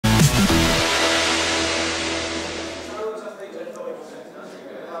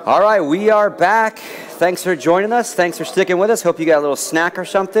All right, we are back. Thanks for joining us. Thanks for sticking with us. Hope you got a little snack or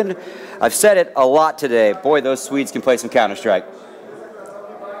something. I've said it a lot today. Boy, those Swedes can play some Counter-Strike.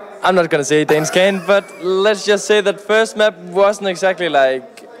 I'm not going to say Danes can, but let's just say that first map wasn't exactly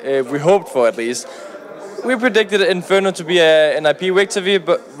like we hoped for, at least. We predicted Inferno to be a NiP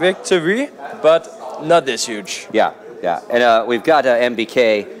victory, but not this huge. Yeah. And we've got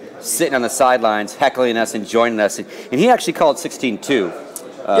MBK sitting on the sidelines, heckling us and joining us. And he actually called 16-2.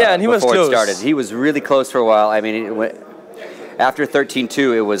 Yeah, and he was close. Before it started. He was really close for a while. I mean, after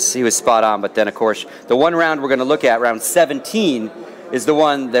 13-2, he was spot on. But then, of course, the one round we're going to look at, round 17, is the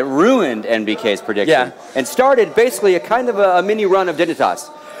one that ruined NBK's prediction. Yeah. And started basically a kind of a mini run of dignitas.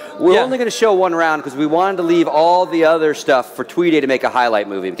 We're only going to show one round because we wanted to leave all the other stuff for Tweeday to make a highlight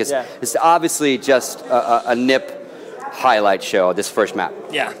movie, because it's obviously just a NiP highlight show, this first map.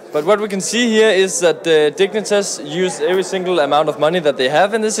 Yeah, but what we can see here is that the dignitas use every single amount of money that they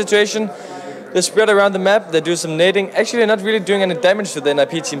have in this situation. They spread around the map, they do some nading. Actually, they're not really doing any damage to the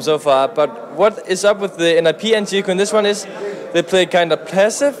NiP team so far, but what is up with the NiP and Chico in this one is they play kind of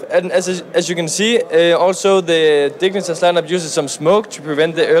passive, and as you can see, also the dignitas lineup uses some smoke to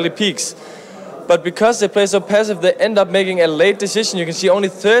prevent the early peaks. But because they play so passive, they end up making a late decision. You can see only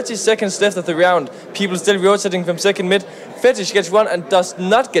 30 seconds left of the round. People still rotating from second mid. Fetish gets one and does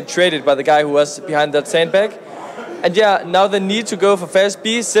not get traded by the guy who was behind that sandbag. And yeah, now they need to go for fast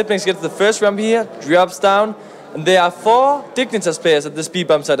B. Siblings gets the first ramp here, drops down. And there are 4 dignitas players at this B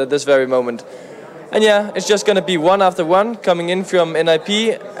bomb site at this very moment. And yeah, it's just going to be one after one coming in from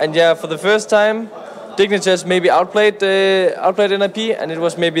NiP. And yeah, for the first time, dignitas maybe outplayed NiP, and it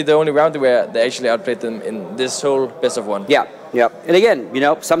was maybe the only round where they actually outplayed them in this whole best of one. Yeah. And again, you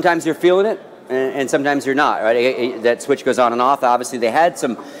know, sometimes you're feeling it, and sometimes you're not, right? That switch goes on and off. Obviously, they had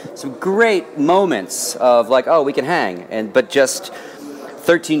some great moments of like, oh, we can hang, but just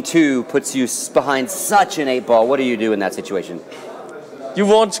 13-2 puts you behind such an 8-ball. What do you do in that situation? You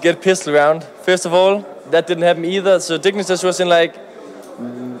want to get pistol around. First of all, that didn't happen either. So dignitas was in like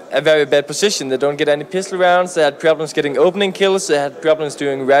a very bad position. They don't get any pistol rounds. They had problems getting opening kills. They had problems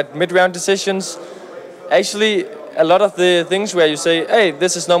doing mid-round decisions. Actually, a lot of the things where you say, hey,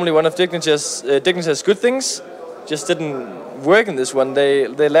 this is normally one of dignitas' good things, just didn't work in this one. They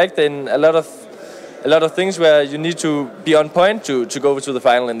lacked in a lot of things where you need to be on point to go over to the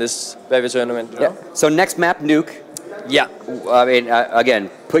final in this very tournament. You know? So next map, Nuke. Yeah. I mean, again,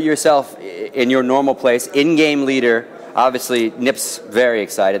 put yourself in your normal place, in-game leader. Obviously, NiP's very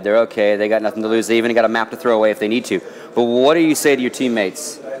excited. They're okay. They got nothing to lose. They even got a map to throw away if they need to. But what do you say to your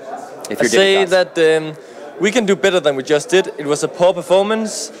teammates if you're say that we can do better than we just did. It was a poor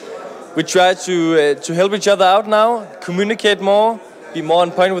performance. We try to help each other out now, communicate more, be more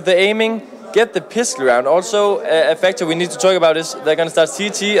on point with the aiming, get the pistol round. Also, a factor we need to talk about is they're going to start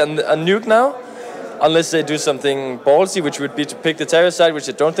CT and Nuke now. Unless they do something ballsy, which would be to pick the terror side, which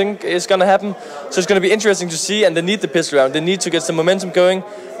I don't think is going to happen. So it's going to be interesting to see, and they need the pistol round. They need to get some momentum going.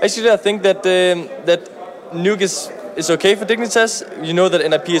 Actually, I think that that Nuke is okay for dignitas. You know that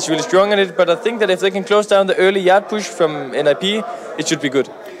NiP is really strong in it, but I think that if they can close down the early yard push from NiP, it should be good.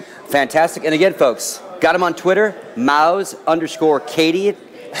 Fantastic. And again, folks, got him on Twitter, Mouz_Katie,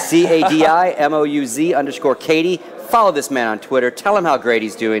 CADI_MOUZ_Katie. Follow this man on Twitter. Tell him how great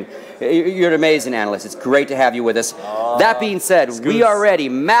he's doing. You're an amazing analyst. It's great to have you with us. That being said, we are ready.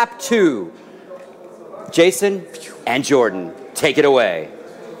 Map 2. Jason and Jordan, take it away.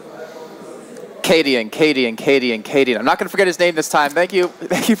 Katie. I'm not going to forget his name this time. Thank you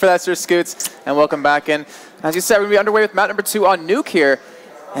for that, Sir Scoots, and welcome back in. As you said, we're going to be underway with map number 2 on Nuke here,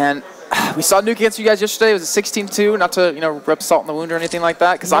 and we saw Nuke against you guys yesterday. It was a 16-2, not to rub salt in the wound or anything like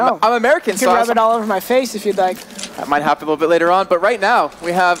that, because I'm American. You can rub it all over my face if you'd like. That might happen a little bit later on, but right now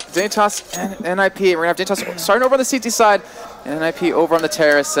we have dignitas and NiP. We're going to have dignitas starting over on the CT side and NiP over on the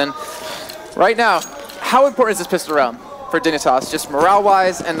terrace. And right now, how important is this pistol round for dignitas, just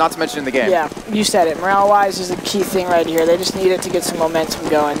morale-wise and not to mention in the game? Yeah, you said it. Morale-wise is a key thing right here. They just need it to get some momentum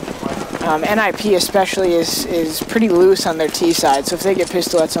going. NiP especially is pretty loose on their T side, so if they get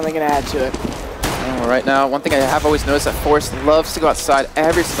pistol, that's only going to add to it. Right now, one thing I have always noticed that Forrest loves to go outside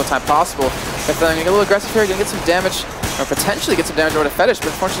every single time possible. If they're going to get a little aggressive here, going to get some damage, or potentially get some damage over to Fetish, but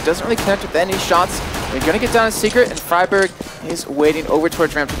unfortunately doesn't really connect with any shots. They're going to get down in secret, and Freiburg is waiting over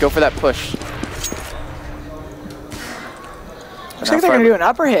towards ramp to go for that push. Looks like they're going to do an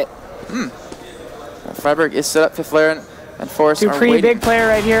upper hit. Freiburg is set up, Fifth Lair and Forrest are pretty waiting. big player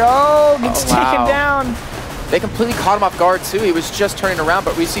right here. Oh, gets taken down. They completely caught him off guard too. He was just turning around,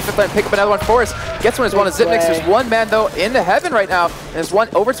 but we see Fifth Lair pick up another one. Forrest gets one as well as Zipnix. There's one man though into heaven right now, and there's one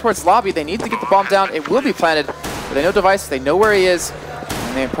over towards lobby. They need to get the bomb down. It will be planted, but they know Device. They know where he is.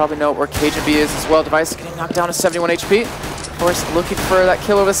 And they probably know where Cajun B is as well. Device getting knocked down to 71 HP. Forrest looking for that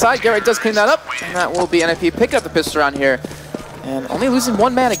kill over the side. Get Right does clean that up. And that will be NiP picking up the pistol around here. And only losing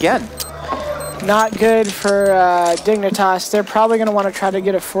one man again. Not good for Dignitas. They're probably going to want to try to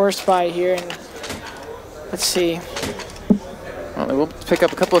get a forced buy here. And let's see. Well, they will pick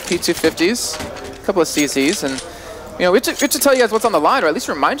up a couple of P250s, a couple of CZs, and you know, we have to tell you guys what's on the line, or at least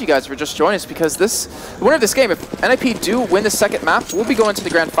remind you guys if you're just joining us, because the winner of this game, if NiP do win the second map, we'll be going to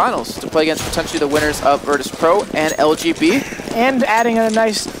the grand finals to play against potentially the winners of virtus.pro and LGB. And adding a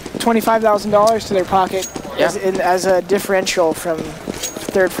nice $25,000 to their pocket as a differential from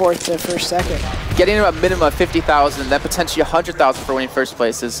third, fourth to first, second. Getting to a minimum of 50,000, then potentially 100,000 for winning first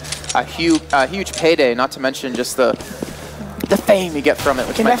place is a huge payday. Not to mention just the fame you get from it.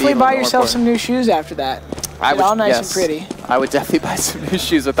 Which you can definitely buy yourself some new shoes after that. All nice and pretty. I would definitely buy some new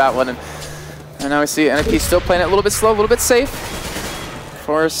shoes with that one. And now we see NiP still playing it a little bit slow, a little bit safe.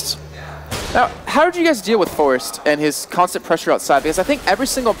 Forrest. Now, how did you guys deal with Forrest and his constant pressure outside? Because I think every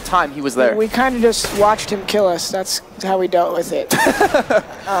single time he was there. We kind of just watched him kill us. That's how we dealt with it.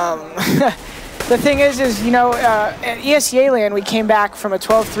 The thing is you know, at ESEA land, we came back from a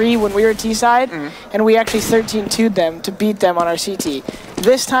 12-3 when we were T-side, and we actually 13-2'd them to beat them on our CT.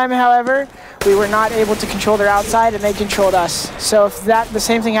 This time, however, we were not able to control their outside, and they controlled us. So if the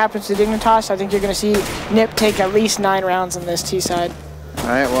same thing happens to Dignitas, I think you're going to see NiP take at least 9 rounds on this T-side. All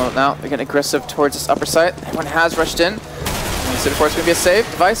right, well, now they're getting aggressive towards this upper side. Everyone has rushed in. So the Forrest going to be a save.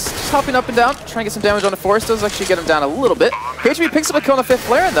 Device just hopping up and down, trying to get some damage on the Forrest. Does actually get him down a little bit. KGB picks up a kill on the 5th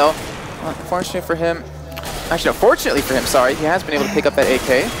flare, though. Unfortunately for him, actually, no, fortunately for him, sorry, he has been able to pick up that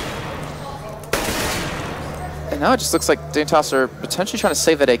AK. And now it just looks like Dignitas are potentially trying to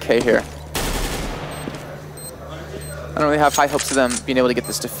save that AK here. I don't really have high hopes of them being able to get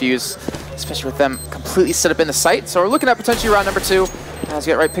this defuse, especially with them completely set up in the site. So we're looking at potentially round number 2. As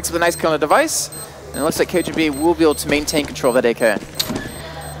Get Right picks up a nice kill on the Device. And it looks like KGB will be able to maintain control of that AK.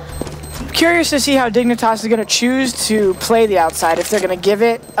 I'm curious to see how Dignitas is going to choose to play the outside. If they're going to give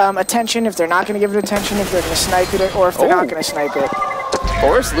it attention, if they're not going to give it attention, if they're going to snipe it, or if they're not going to snipe it.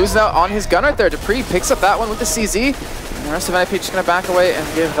 Forrest loses out on his gun right there. Dupree picks up that one with the CZ. And the rest of NiP just going to back away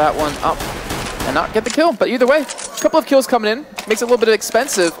and give that one up and not get the kill. But either way, a couple of kills coming in. Makes it a little bit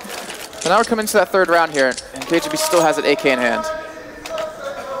expensive. So now we're coming to that 3rd round here. And KGB still has an AK in hand.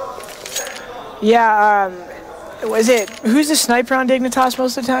 Yeah, who's the sniper on Dignitas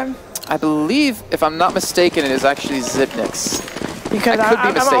most of the time? I believe, if I'm not mistaken, it is actually Zipnix. Because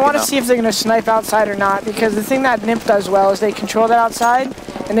I want to see if they're going to snipe outside or not, because the thing that NiP does well is they control that outside,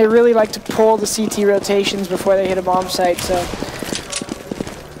 and they really like to pull the CT rotations before they hit a bomb site, so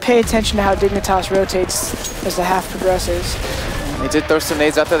pay attention to how Dignitas rotates as the half progresses. They did throw some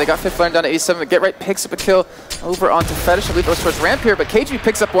nades out there. They got 5th flare down to 87. Get Right picks up a kill over onto Fetish. I believe it was towards Ramp here, but KG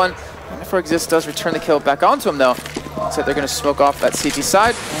picks up one. Before Exist does return the kill back onto him, though. Looks like they're going to smoke off that CT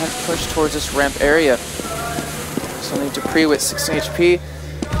side and push towards this ramp area. So only Dupree with 16 HP.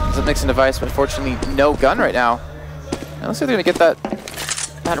 He's up next in Device, but unfortunately no gun right now. And looks like they're going to get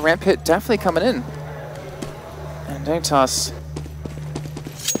that ramp hit definitely coming in. And Dignitas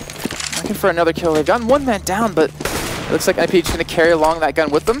looking for another kill. They've gotten 1 man down, but it looks like NiP is going to carry along that gun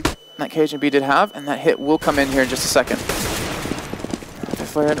with them. That KGB did have, and that hit will come in here in just a second.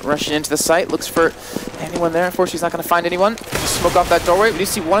 Flare rushing into the site, looks for anyone there. Unfortunately, he's not going to find anyone. Just smoke off that doorway. We do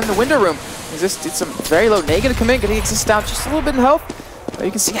see one in the window room. Exist did some very low negative come in, getting Exist down just a little bit in health. But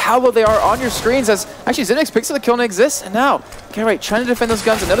you can see how low they are on your screens as actually Zinix picks up the kill on Exist, and now Get Right trying to defend those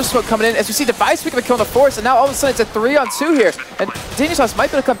guns. Another smoke coming in as we see Device pick up a kill on the Force, and now all of a sudden it's a 3-on-2 here. And Dignitas might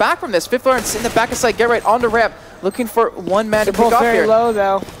be able to come back from this. 5th flare and sit in the back of sight. Get Right on the ramp, looking for 1 man to pick off here. They're both very low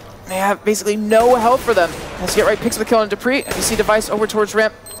though. They have basically no health for them. As Get Right picks up the kill on Dupree, and you see Device over towards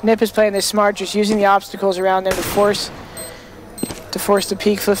ramp. NiP is playing this smart, just using the obstacles around them to force the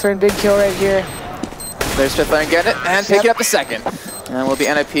peak. Flipper and big kill right here. There's 5th flare getting it and picking up the 2nd. And then will be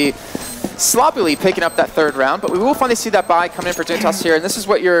NiP sloppily picking up that 3rd round, but we will finally see that buy coming in for Dignitas here, and this is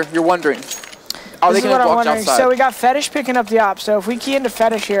what you're wondering. Are they going to walk outside? So we got Fetish picking up the op. So if we key into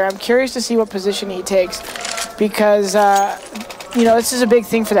Fetish here, I'm curious to see what position he takes, because you know, this is a big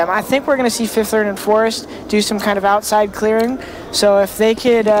thing for them. I think we're going to see 5th flare and Forrest do some kind of outside clearing. So if they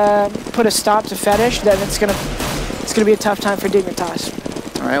could put a stop to Fetish, then it's going to be a tough time for Dignitas.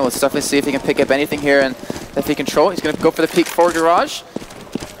 All right, well, let's definitely see if he can pick up anything here and if he control. He's going to go for the peek forward garage.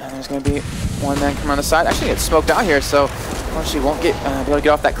 And there's going to be 1 man coming on the side. Actually, it's smoked out here, so unfortunately won't be able to get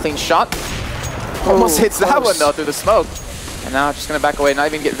off that clean shot. Almost hits that one, though, through the smoke. And now just going to back away, not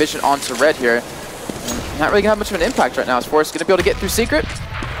even get vision onto Red here. And not really going to have much of an impact right now. Is Forrest going to be able to get through Secret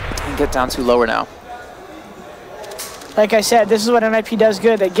and get down to lower now? Like I said, this is what NiP does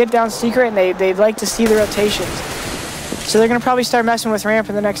good. They get down secret and they like to see the rotations. So they're going to probably start messing with ramp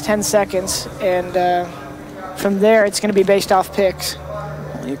in the next 10 seconds. And from there, it's going to be based off picks.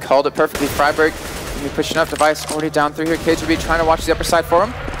 You called it perfectly, Freiburg. You're pushing up. Device already down through here. KGB trying to watch the upper side for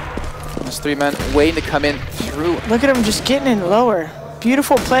him. There's 3 men waiting to come in through. Look at him just getting in lower.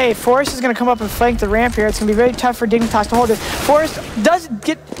 Beautiful play. Forrest is going to come up and flank the ramp here. It's going to be very tough for Dignitas to hold it. Forrest does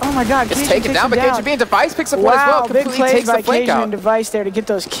get, oh my God. It's taken down, but KGB and Device picks up one as well. Big Completely plays takes by the flank KGB out. and Device there to get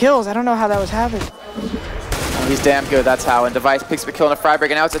those kills. I don't know how that was happening. Oh, he's damn good, that's how. And Device picks up a kill on a Freiburg,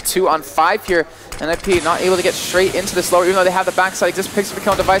 and now it's a 2-on-5 here. NiP not able to get straight into this lower, even though they have the backside. Just picks up a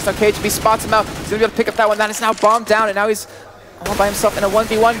kill on Device. Now KGB spots him out. He's going to be able to pick up that one. That is now bombed down, and now he's all by himself in a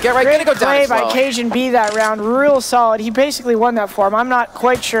 1v1. Get right, gonna go down as well. Play by KGB that round, real solid. He basically won that for him. I'm not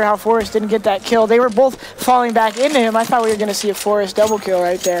quite sure how Forrest didn't get that kill. They were both falling back into him. I thought we were going to see a Forrest double kill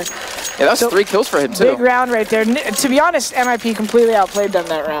right there. Yeah, that was 3 kills for him too. Big round right there. To be honest, NiP completely outplayed them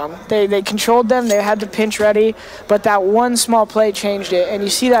that round. They controlled them. They had the pinch ready, but that one small play changed it. And you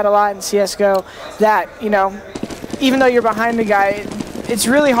see that a lot in CSGO. That, you know, even though you're behind the guy, it's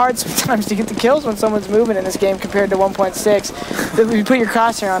really hard sometimes to get the kills when someone's moving in this game compared to 1.6. You put your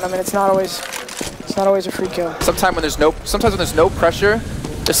crosshair on them, and it's not always a free kill. Sometimes when there's no pressure,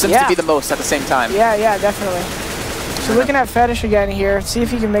 there seems to be the most at the same time. Yeah, definitely. So looking at Fetish again here, see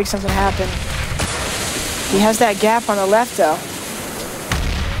if he can make something happen. He has that gap on the left though.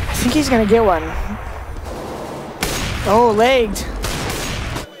 I think he's gonna get one. Oh, legged.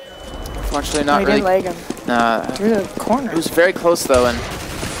 Unfortunately, not he really. Didn't leg him. Through the corner. It was very close though, and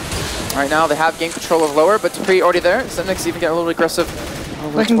right now they have game control of lower, but Dupree already there. Zemnic's even getting a little aggressive.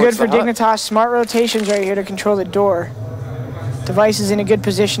 Looking good for Dignitas. Smart rotations right here to control the door. Device is in a good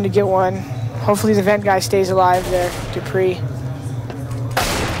position to get one. Hopefully the vent guy stays alive there, Dupree.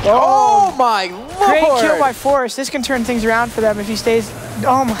 Oh my lord! Great kill by Forrest. This can turn things around for them if he stays.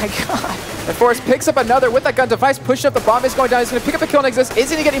 Oh my God. And Forrest picks up another with that gun. Device push up. The bomb is going down. He's going to pick up a kill next.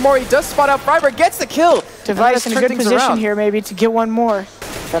 Isn't he getting more? He does spot out. Freiburg gets the kill. Device in a good position here maybe to get one more.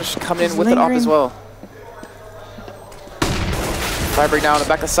 Fetish coming in with it off as well. Freiburg now on the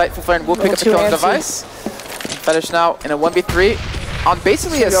back of the site. Fifth will pick up the kill on Device. Fetish now in a 1v3 on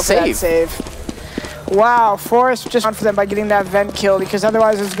basically a save. Wow, Forrest just won for them by getting that vent kill because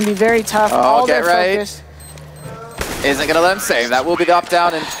otherwise it's going to be very tough. Oh, get right. Focus. Isn't going to let him save. That will be the op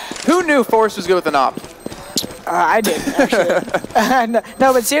down. And who knew Forrest was good with an op? I did, actually.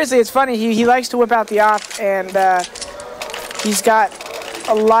 No, but seriously, it's funny. He likes to whip out the op, and he's got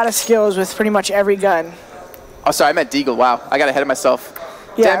a lot of skills with pretty much every gun. Oh, sorry, I meant Deagle. Wow, I got ahead of myself.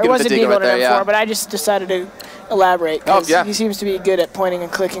 Yeah, it was a Deagle right there, but I just decided to elaborate. Oh, yeah. He seems to be good at pointing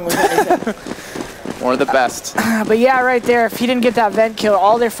and clicking with anything. One of the best. But yeah, right there, if he didn't get that vent kill,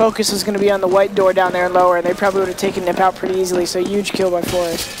 all their focus was going to be on the white door down there and lower, and they probably would have taken NiP out pretty easily, so huge kill by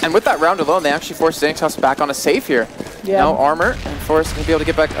Forrest. And with that round alone, they actually forced Dignitas back on a save here. Yeah. No armor, and Forrest going to be able to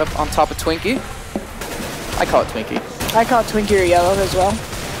get back up on top of Twinkie. I call it Twinkie. I call it Twinkie or yellow as well.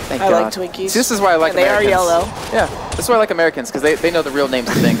 Thank I God. like Twinkies. See, this is why I like Americans. They are yellow. Yeah, this is why I like Americans, because they know the real names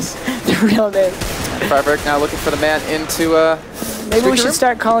of things. The real name. Freiburg now looking for the man into maybe we should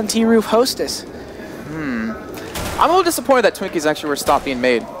start calling T-Roof Hostess. I'm a little disappointed that Twinkies actually were stopped being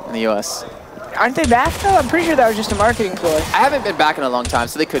made in the US. Aren't they back though? I'm pretty sure that was just a marketing ploy. I haven't been back in a long time,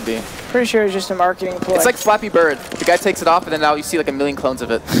 so they could be. Pretty sure it was just a marketing ploy. It's like Flappy Bird. The guy takes it off, and then now you see like a million clones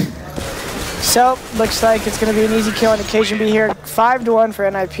of it. So, looks like it's going to be an easy kill on occasion B here. 5-1 for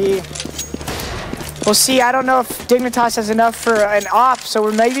NiP. We'll see. I don't know if Dignitas has enough for an op,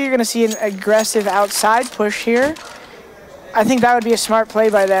 so maybe you're going to see an aggressive outside push here. I think that would be a smart play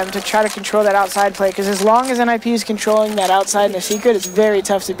by them to try to control that outside play, because as long as NiP is controlling that outside in the secret, it's very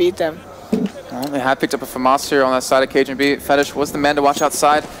tough to beat them. Well, they have picked up a FAMAS here on that side of Cajun B. Fetish was the man to watch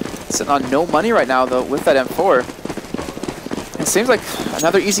outside. Sitting on no money right now, though, with that M4. It seems like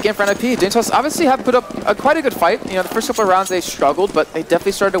another easy game for NiP. Dignitas obviously have put up quite a good fight. You know, the first couple of rounds they struggled, but they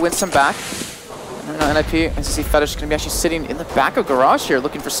definitely started to win some back. And NiP, as you see, Fetish going to be actually sitting in the back of Garage here,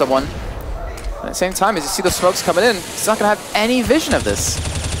 looking for someone. At the same time, as you see the smokes coming in, he's not going to have any vision of this.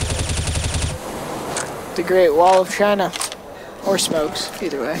 The Great Wall of China. Or smokes,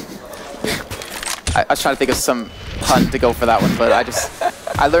 either way. I was trying to think of some pun to go for that one, but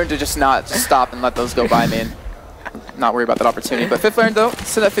I learned to just not stop and let those go by me and not worry about that opportunity. But fifth lane, though,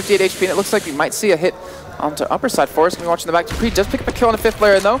 sitting at 58 HP, and it looks like we might see a hit onto upper side. Forrest going to be watching the back. Dupree does pick up a kill on the fifth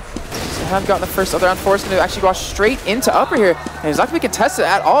layer, though. So haven't gotten the first other round. Forrest going to actually go straight into upper here. And he's not going to be contested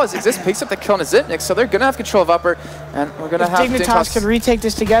at all as Exist picks up the kill on his Zipnik. So they're going to have control of upper. And we're going to have Dignitas could retake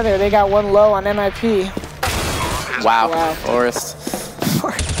this together. They got one low on NiP. Wow. Forrest.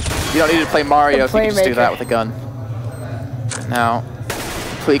 You don't need to play Mario if you can just do that with a gun. Now,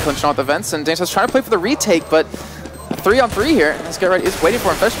 completely clinching on the vents, and dignitas trying to play for the retake, but 3-on-3 here. Let's Get Right is waiting for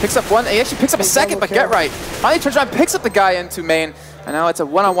him. Fesh picks up one. He actually picks up a second, but Get Right finally turns around, picks up the guy into main, and now it's a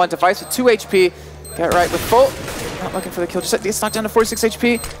 1-on-1 device with 2 HP. Get Right with full. Not looking for the kill. Just gets knocked down to 46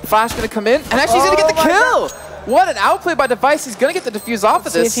 HP. Flash gonna come in, and actually he's gonna get the kill. What an outplay by Device. He's gonna get the defuse off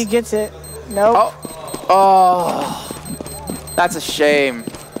of this. See if he gets it. Nope. Oh, that's a shame.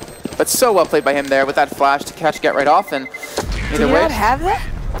 But so well played by him there with that flash to catch Get Right off. And either way, did he not have that?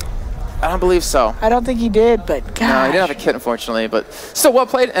 I don't believe so. I don't think he did, but gosh. No, he didn't have a kit, unfortunately, but still well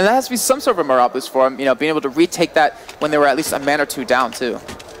played, and that has to be some sort of a morale boost for him, you know, being able to retake that when they were at least a man or two down, too.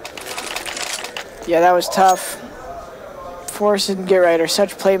 Yeah, that was tough. Forrest and Get Right are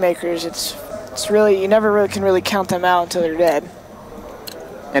such playmakers. It's really, you never really can really count them out until they're dead.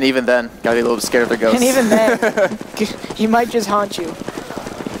 And even then, gotta be a little bit scared of their ghosts. And even then, he might just haunt you.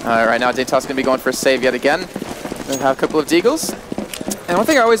 All right, now dignitas gonna be going for a save yet again. They have a couple of deagles. And one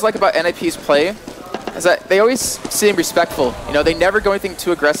thing I always like about NiP's play is that they always seem respectful. You know, they never go anything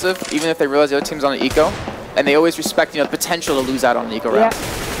too aggressive, even if they realize the other team's on an eco. And they always respect, you know, the potential to lose out on an eco round.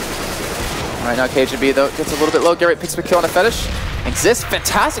 All right, now KGB, though, gets a little bit low. Get Right picks up a kill on a Fetish. Exist,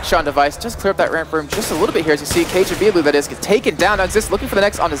 fantastic shot on Device. Just clear up that ramp for him just a little bit here. As you see, KGB, I believe that is, gets taken down. Now Exist looking for the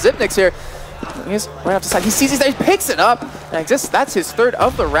next on the Zipnix here. He's right off the side. He sees he's there, he picks it up. And Exist, that's his third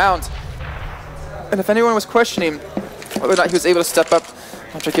of the round. And if anyone was questioning whether or not he was able to step up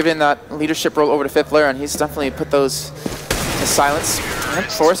after giving that leadership role over to fifth player, and he's definitely put those to silence. And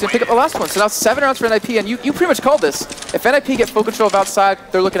Forrest gonna pick up the last one. So now 7 rounds for NiP, and you pretty much called this. If NiP get full control of outside,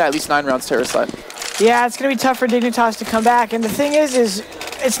 they're looking at least 9 rounds terror side. Yeah, it's gonna be tough for Dignitas to come back. And the thing is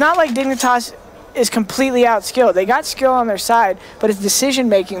it's not like Dignitas is completely outskilled. They got skill on their side, but it's decision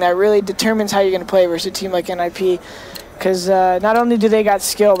making that really determines how you're gonna play versus a team like NiP. Because not only do they got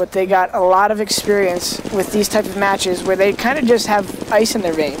skill, but they got a lot of experience with these type of matches where they kind of just have ice in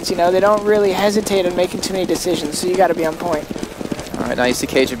their veins. You know, they don't really hesitate on making too many decisions, so you got to be on point. All right, now you see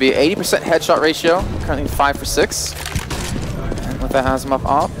KGB, 80% headshot ratio, currently 5 for 6. And with that has him up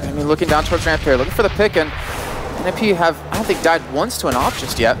off. I mean, looking down towards ramp here, looking for the pick, and NiP have, I don't think, died once to an off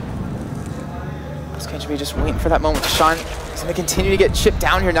just yet. This KGB just waiting for that moment to shine. He's going to continue to get chipped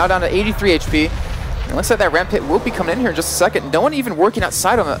down here, now down to 83 HP. It looks like that ramp pit will be coming in here in just a second. No one even working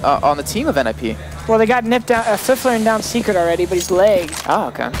outside on the team of NiP. Well, they got nipped down, fifth lane down secret already, but he's lagged. Oh,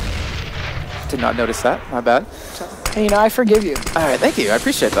 okay. Did not notice that. My bad. So, you know, I forgive you. All right, thank you. I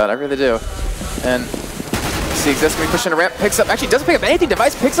appreciate that. I really do. And see Exist gonna be pushing a ramp, picks up. Actually, doesn't pick up anything.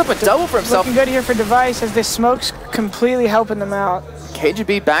 Device picks up a double for himself. Looking good here for Device as the smoke's completely helping them out.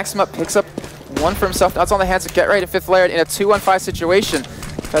 KGB backs him up, picks up one for himself. Now it's on the hands of Get Right and fifth layer in a 2-on-5 situation.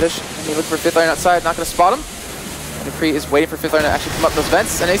 Fetish, and he looking for fifth layer outside, not going to spot him. And Dupree is waiting for fifth layer to actually come up those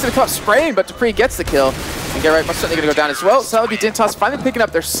vents, and he's going to come up spraying, but Dupree gets the kill. And Get Right most certainly going to go down as well. So that would be Dignitas finally picking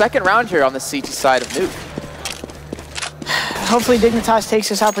up their second round here on the CT side of Nuke. Hopefully Dignitas takes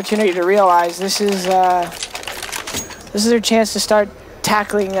this opportunity to realize this is their chance to start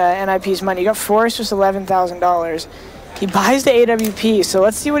tackling NiP's money. You got Forrest with $11,000. He buys the AWP, so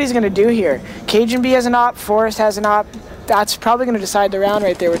let's see what he's going to do here. Cajun B has an op, Forrest has an op. That's probably going to decide the round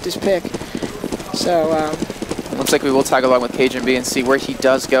right there with this pick. So, looks like we will tag along with Cajun B and see where he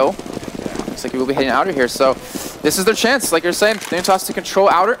does go. Looks like we will be heading outer here. So, this is their chance, like you're saying. Dignitas to control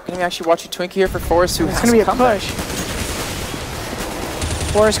outer. Going to be actually watching Twinkie here for Forrest, who has going to be a push.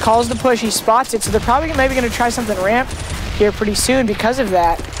 Forrest calls the push. He spots it. So, they're probably maybe going to try something ramp here pretty soon because of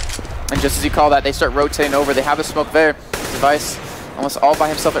that. And just as you call that, they start rotating over. They have the smoke there. Device almost all by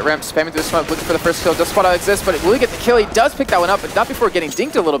himself at ramp, spamming through the smoke, looking for the first kill. Just spot out Exist, but will he get the kill? He does pick that one up, but not before getting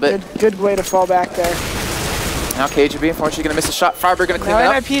dinked a little bit. Good way to fall back there. Now KGB, unfortunately, going to miss a shot. Firebird going to clean it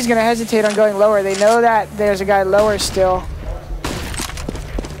up. NiP is going to hesitate on going lower. They know that there's a guy lower still.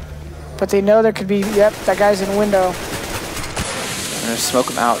 But they know there could be, yep, that guy's in window. And they're smoke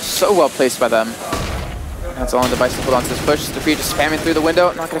him out. So well placed by them. That's all on Device to hold on to this push. Dupree just spamming through the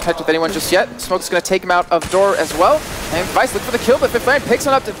window. Not going to catch with anyone just yet. Smoke's going to take him out of door as well. And Device looking for the kill, but fifth lane picks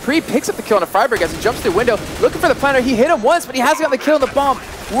one up. Dupree picks up the kill on a Freiburg as he jumps through the window. Looking for the planter. He hit him once, but he hasn't got the kill on the bomb.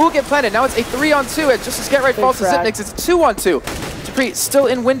 Will get planted. Now it's a 3-on-2 as just as Get Right falls to Zipnix. It's a 2-on-2. Dupree still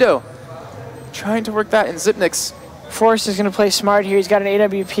in window. Trying to work that in Zipnix. Forrest is going to play smart here. He's got an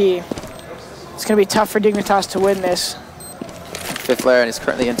AWP. It's going to be tough for Dignitas to win this. Fifth layer, and he's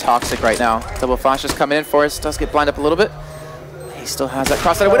currently in Toxic right now. Double flash is coming in. Forrest does get blind up a little bit. He still has that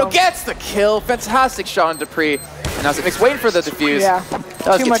cross-side window. Gets the kill. Fantastic shot on Dupree. And now Zipnix waiting for the defuse. Yeah,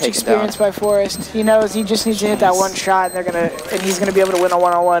 too much experience by Forrest. He knows he just needs to hit that one shot, and he's gonna be able to win a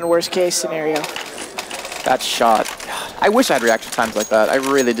one-on-one worst case scenario. That shot. God, I wish I had reaction times like that. I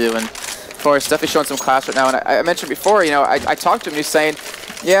really do. And Of course, definitely showing some class right now. And I mentioned before, you know, I talked to him. He's saying,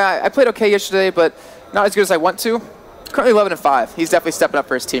 yeah, I played okay yesterday, but not as good as I want to. Currently 11-5. He's definitely stepping up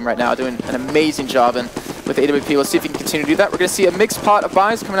for his team right now, doing an amazing job. And with the AWP, let's see if he can continue to do that. We're going to see a mixed pot of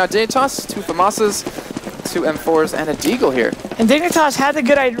buys coming out. Dignitas, 2 FAMASas, 2 M4s, and a Deagle here. And Dignitas had the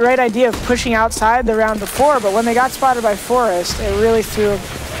right idea of pushing outside the round before, but when they got spotted by Forest, it really threw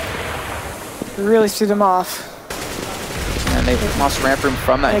them off. And they lost ramp room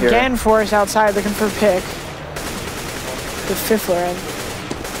from that and here. Again, Forest outside looking for a pick. The Fiffler in.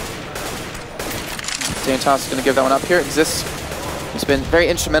 Dignitas is going to give that one up here. Exists. He's been very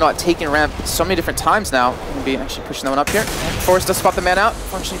instrumental at taking ramp so many different times now. Going to be actually pushing that one up here. Forest does spot the man out.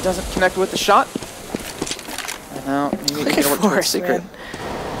 Unfortunately, doesn't connect with the shot. And now you need to work towards Secret. Man.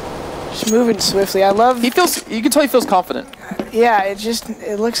 Just moving swiftly. I love. He feels. You can tell he feels confident. Yeah,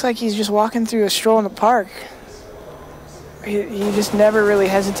 it looks like he's just walking through a stroll in the park. He just never really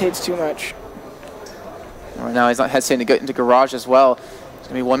hesitates too much. Right now, he's not hesitating to get into garage as well. There's going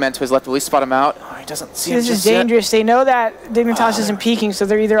to be one man to his left. Will he spot him out? Oh, he doesn't see him This is just yet. dangerous. They know that Dignitas isn't peeking, so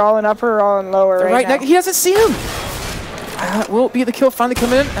they're either all in upper or all in lower right now. He doesn't see him. Will be the kill finally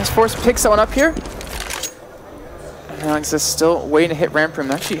come in as Forrest picks that one up here. And now he's just still waiting to hit ramp room.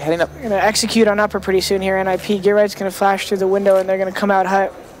 They're actually heading up. Going to execute on upper pretty soon here. NiP. Get-Right's going to flash through the window, and they're going to come out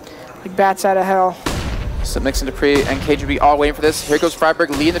hot like bats out of hell. So Mix and Dupree and KGB all waiting for this. Here goes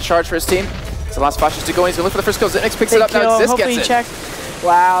Freiburg leading the charge for his team. It's the last flashes to go. He's going to look for the first kill. Zenix picks it up. Now Exist gets it. Check.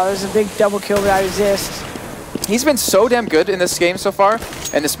 Wow, there's a big double kill without Exist. He's been so damn good in this game so far,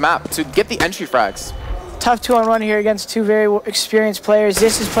 and this map, to get the entry frags. Tough 2-on-1 here against two very experienced players.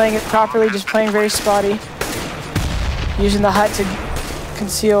 This is playing it properly, just playing very spotty. Using the hut to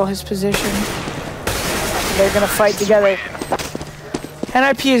conceal his position. They're going to fight together.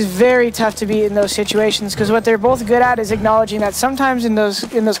 NiP is very tough to beat in those situations because what they're both good at is acknowledging that sometimes in those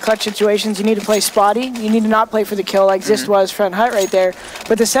clutch situations you need to play spotty. You need to not play for the kill like Zist was front hut right there.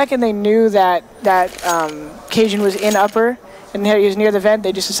 But the second they knew that Cajun was in upper and he was near the vent,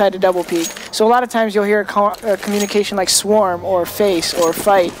 they just decided to double peek. So a lot of times you'll hear a communication like swarm or face or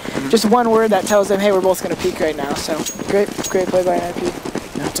fight. Just one word that tells them, hey, we're both going to peek right now. So great play by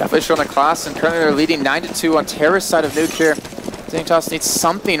NiP. Yeah, definitely showing a class, and currently they're leading 9-2 on Terrace side of Nuke here. Dignitas needs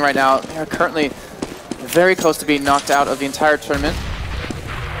something right now. They are currently very close to being knocked out of the entire tournament.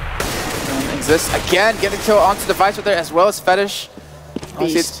 And Exist again, getting a kill onto Device right there, as well as Fetish.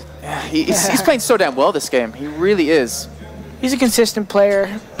 Beast. Yeah, he's playing so damn well this game. He really is. He's a consistent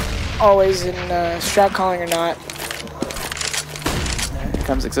player, always in strat calling or not. Here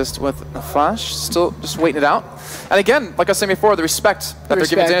comes Exist with a flash, still just waiting it out. And again, like I was saying before, the respect that they're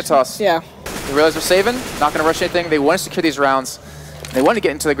giving Dignitas. Yeah. They realize they're saving, not going to rush anything. They want to secure these rounds. They want to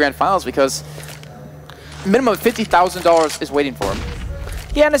get into the grand finals because minimum of $50,000 is waiting for them.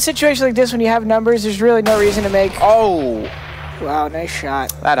 Yeah, in a situation like this, when you have numbers, there's really no reason to make. Oh! Wow, nice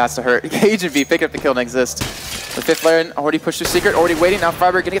shot. That has to hurt. Cajun B picking up the kill and Exist. The fifth player already pushed through Secret, already waiting. Now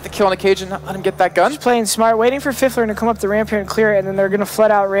Freiburg going to get the kill on Cajun, not let him get that gun. Just playing smart, waiting for Fiffler to come up the ramp here and clear it, and then they're going to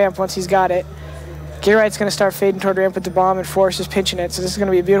flood out ramp once he's got it. Get-Right's going to start fading toward ramp with the bomb, and Forrest is pinching it, so this is going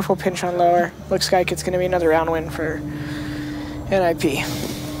to be a beautiful pinch on lower. Looks like it's going to be another round win for NiP.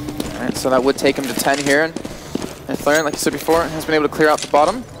 All right, so that would take him to 10 here. And Flaren, like I said before, has been able to clear out the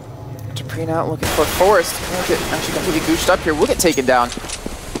bottom. Dupree now looking for Forrest. We'll get actually completely gooshed up here. We'll get taken down.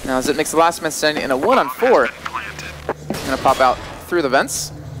 Now as it makes the last man standing in a 1-on-4. Going to pop out through the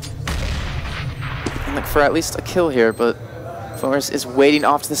vents. And look for at least a kill here, but Forrest is waiting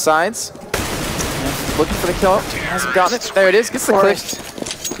off to the sides. Looking for the kill. Hasn't gotten it. There it is. Gets the click.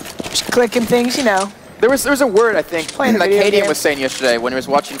 Just clicking things, you know. There was a word, I think, Playing that video Cadian game. was saying yesterday when he was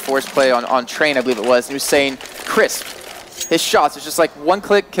watching Forrest play on Train, I believe it was, and he was saying crisp. His shots, it's just like one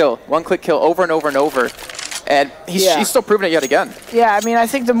click kill over and over and over. And he's still proving it yet again. Yeah, I mean, I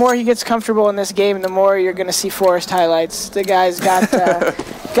think the more he gets comfortable in this game, the more you're going to see Forrest highlights. The guy's got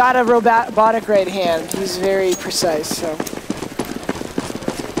got a robotic right hand. He's very precise, so.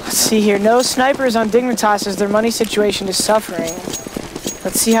 Let's see here. No snipers on Dignitas as their money situation is suffering.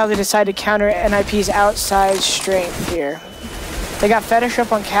 Let's see how they decide to counter NiP's outside strength here. They got Fetish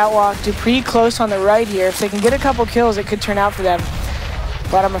up on Catwalk. Dupree close on the right here. If they can get a couple kills, it could turn out for them.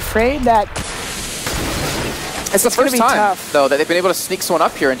 But I'm afraid that it's the first time, though, that they've been able to sneak someone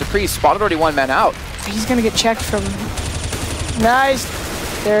up here, and Dupree spotted already one man out. He's going to get checked from... Nice.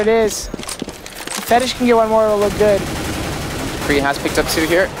 There it is. If Fetish can get one more, it'll look good. Dupree has picked up two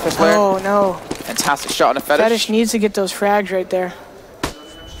here. Oh, no. Fantastic shot on a Fetish. Fetish needs to get those frags right there.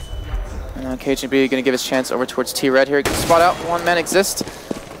 And now KGB going to give his chance over towards T-Red here. Good spot out. One man Exist.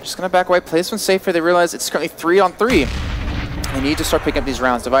 Just going to back away. Play this one safer. They realize it's currently 3-on-3. They need to start picking up these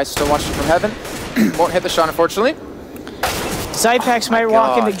rounds. Device still watching from heaven. Won't hit the shot, unfortunately. Zypex might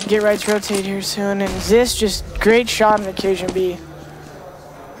walk into Get Right's rotate here soon, and Ziss just great shot on occasion B.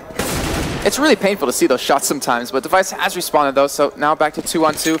 It's really painful to see those shots sometimes, but Device has responded though, so now back to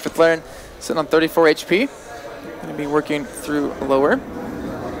 2-on-2. Fiflaren sitting on 34 HP. Going to be working through lower.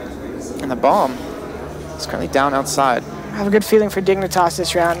 And the bomb is currently down outside. I have a good feeling for Dignitas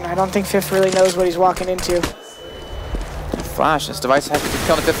this round. I don't think Fifth really knows what he's walking into. Flash, this Device has to be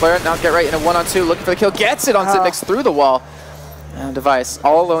killing the Fiflaren. Now Get Right in a 1-on-2, looking for the kill. Gets it on Zipnix through the wall. And Device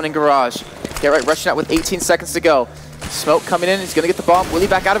all alone in garage. Get Right rushing out with 18 seconds to go. Smoke coming in, he's going to get the bomb. Will he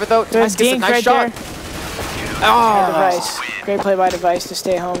back out of it though? Device gets a nice shot. Oh, Device. Great play by Device to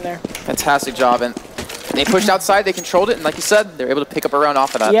stay home there. Fantastic job. And they pushed outside, they controlled it, and like you said, they were able to pick up a round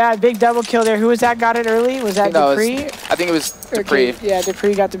off of that. Yeah, big double kill there. Who was that got it early? Was that Dupree? I think it was Dupree. Okay. Yeah,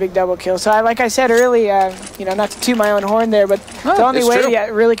 Dupree got the big double kill. So like I said early, you know, not to toot my own horn there, but the only way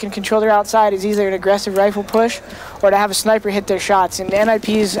you really can control their outside is either an aggressive rifle push or to have a sniper hit their shots. And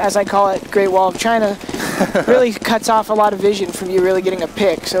NiP's, as I call it, Great Wall of China, really cuts off a lot of vision from you really getting a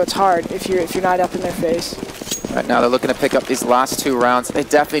pick. So it's hard if you're not up in their face. Right now they're looking to pick up these last 2 rounds. They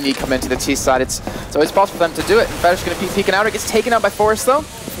definitely need to come into the T side. It's always possible for them to do it. Fetish going to be peeking out. It gets taken out by Forrest though.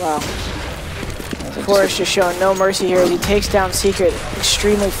 Wow. Forrest just showing no mercy here as he takes down Secret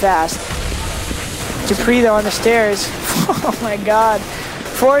extremely fast. Dupree though on the stairs. Oh my god.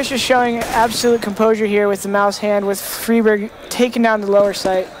 Forrest just showing absolute composure here with the mouse hand with Freeberg taking down the lower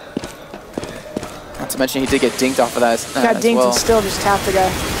sight. Not to mention he did get dinked off of that got dinked and still just tapped the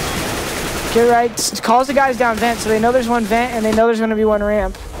guy. Get Right calls the guys down vent, so they know there's one vent and they know there's going to be one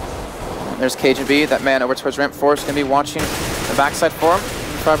ramp. There's Cajun B, that man over towards ramp. Forrest going to be watching the backside for him.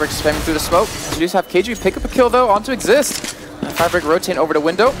 Firebreak spamming through the smoke. You just have Cajun B pick up a kill though, onto Exist. Firebreak rotating over to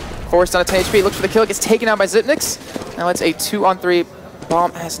window. Forrest on a 10 HP, looks for the kill, gets taken out by Zipnix. Now it's a 2-on-3.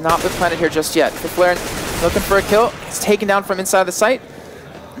 Bomb has not been planted here just yet. Fiflaren looking for a kill. It's taken down from inside the site.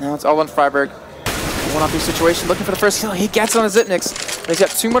 Now it's all on Freiberg. 1-on-3 situation, looking for the first kill. He gets on a Zipnix. But he's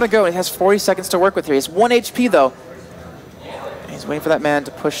got 2 more to go, and he has 40 seconds to work with here. He has 1 HP though. And he's waiting for that man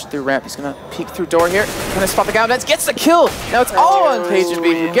to push through ramp. He's gonna peek through door here. Gonna spot the guy, and gets the kill. Now it's all on Cajun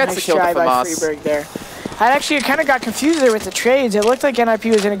B, who gets the kill with Famas. Freeberg there. I actually kind of got confused there with the trades. It looked like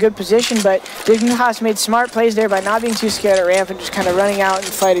NiP was in a good position, but Dignitas made smart plays there by not being too scared at ramp and just kind of running out and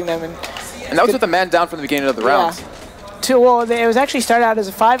fighting them. And that was with the man down from the beginning of the round. Well, it was actually started out as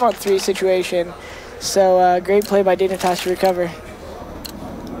a 5-on-3 situation. So great play by Dignitas to recover.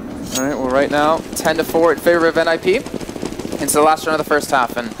 All right, well right now 10-4 in favor of NiP into the last round of the first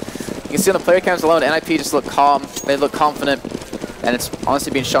half, and you can see on the player cams alone, NiP just look calm. They look confident, and it's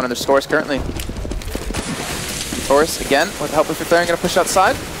honestly being shown in their scores currently. Forrest again with the help of Fiflaren going to push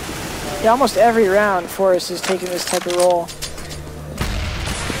outside. Yeah, almost every round Forrest is taking this type of role.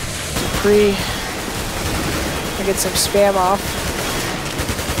 Dupree to get some spam off.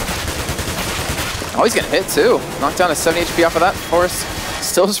 Oh, he's getting hit too. Knocked down to 70 HP off of that. Forrest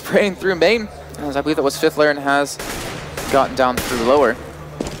still spraying through main, as I believe that was Fiflaren has gotten down through lower.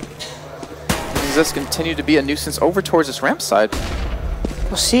 Does this continue to be a nuisance over towards this ramp side?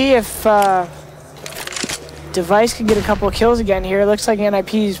 We'll see if Device can get a couple of kills again here. It looks like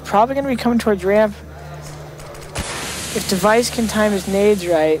NiP is probably going to be coming towards ramp. If Device can time his nades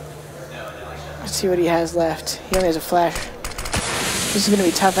right, let's see what he has left. He only has a flash. This is going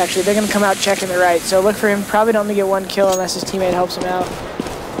to be tough, actually. They're going to come out checking the right, so look for him. Probably don't only get 1 kill unless his teammate helps him out.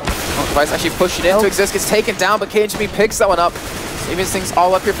 Oh, Device actually pushing into Exist, gets taken down, but KHB picks that one up. Saving things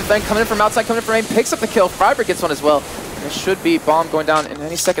all up here for Fang, coming in from outside, coming in from main, picks up the kill. Freiberg gets one as well. There should be bomb going down in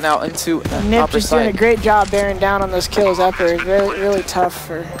any second now into the NiP upper just side. doing a great job bearing down on those kills upper. Really, really tough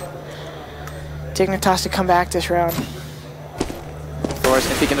for Dignitas to come back this round. Forrest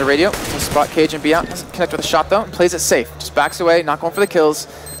can peek in the radio to spot Cage and be out. Doesn't connect with a shot though, and plays it safe. Just backs away, not going for the kills,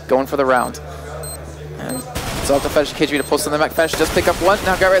 going for the round. And it's all up to Fetish KG to pull something back. Fetish does pick up one.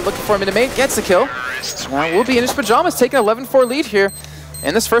 Now Get Right looking for him in the main, gets the kill. Now will be in his pajamas, taking an 11-4 lead here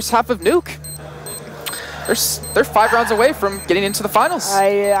in this first half of Nuke. They're 5 rounds away from getting into the finals.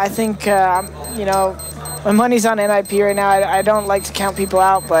 I think, you know, my money's on NiP right now. I don't like to count people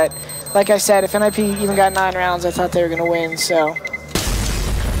out, but like I said, if NiP even got 9 rounds, I thought they were going to win, so.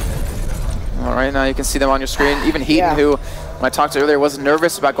 All right, now you can see them on your screen. Even Heaton, who, when I talked to earlier, was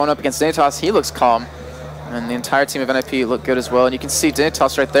nervous about going up against Dignitas, he looks calm. And the entire team of NiP look good as well. And you can see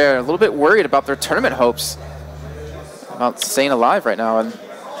Dignitas right there, a little bit worried about their tournament hopes, about staying alive right now. And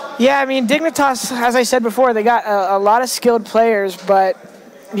yeah, I mean, Dignitas, as I said before, they got a lot of skilled players, but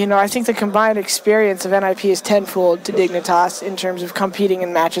you know, I think the combined experience of NiP is tenfold to Dignitas in terms of competing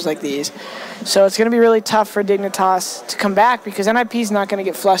in matches like these. So it's going to be really tough for Dignitas to come back because NiP is not going to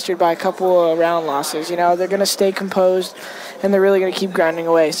get flustered by a couple of round losses. You know, they're going to stay composed and they're really going to keep grinding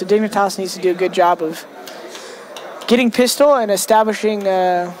away. So Dignitas needs to do a good job of getting pistol and establishing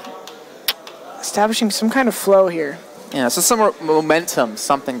some kind of flow here. Yeah, so some momentum,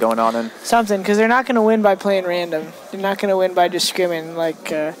 something going on. And something, because they're not going to win by playing random. They're not going to win by just scrimming. Like,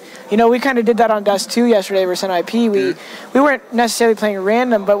 you know, we kind of did that on Dust 2 yesterday versus NiP. We weren't necessarily playing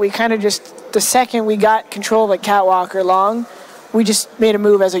random, but we kind of just, the second we got control of like Catwalk or Long, we just made a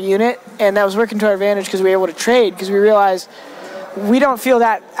move as a unit, and that was working to our advantage because we were able to trade, because we realized we don't feel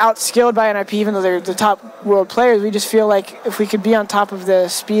that outskilled by NiP, even though they're the top world players. We just feel like if we could be on top of the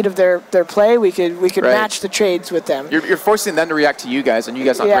speed of their play, we could match the trades with them. You're forcing them to react to you guys, and you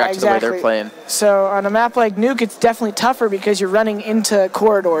guys not react to the way they're playing. So on a map like Nuke, it's definitely tougher because you're running into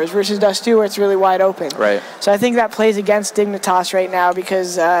corridors versus Dust 2 where it's really wide open. Right. So I think that plays against Dignitas right now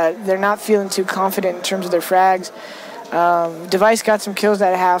because they're not feeling too confident in terms of their frags. Device got some kills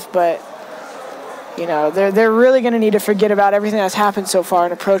that half, but you know, they're really going to need to forget about everything that's happened so far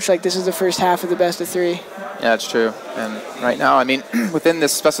and approach like this is the first half of the best of 3. Yeah, that's true. And right now, I mean, within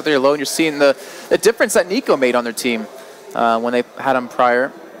this best of 3 alone, you're seeing the difference that Nico made on their team when they had him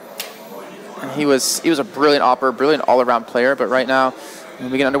prior. And he was a brilliant opper, brilliant all-around player. But right now,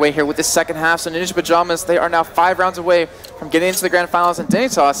 we get underway here with this second half. So Ninja Pajamas, they are now 5 rounds away from getting into the grand finals. And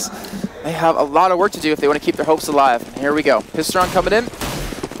Dignitas, they have a lot of work to do if they want to keep their hopes alive. And here we go. Pistron coming in.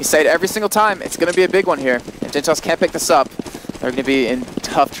 We say it every single time, it's going to be a big one here. If Dignitas can't pick this up, they're going to be in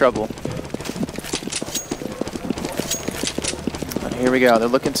tough trouble. But here we go. They're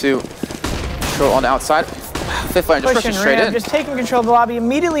looking to control on the outside. Fifth line just rushing straight in. Just taking control of the lobby.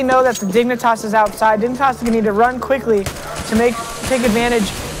 Immediately know that the Dignitas is outside. Dignitas is going to need to run quickly to take advantage.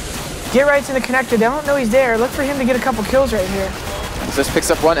 Get right to the connector. They don't know he's there. Look for him to get a couple kills right here. Just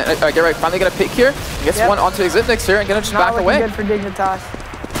picks up one. Get right. Finally get a pick here. Gets one onto Exitnix here and going to just back away. Good for Dignitas.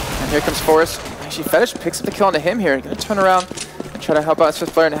 And here comes Forrest. Actually, Fetish picks up the kill onto him here. Going to turn around and try to help out his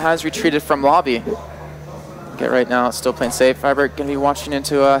fifth player, and has retreated from lobby. Get right now, still playing safe. Fiber going to be watching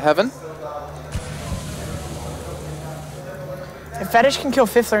into Heaven. If Fetish can kill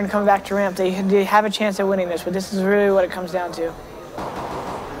fifth player and come back to ramp, they have a chance at winning this, but this is really what it comes down to.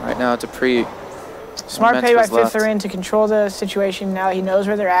 Right now, Dupree. Smart play by fifth player in to control the situation. Now he knows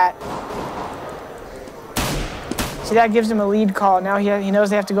where they're at. See, that gives him a lead call. Now he knows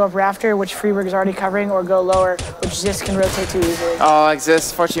they have to go up Rafter, which Freeberg is already covering, or go lower, which Zist can rotate too easily. Oh,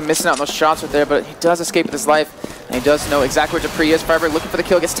 Exist, fortunately missing out on those shots right there, but he does escape with his life, and he does know exactly where Dupree is. Freeberg looking for the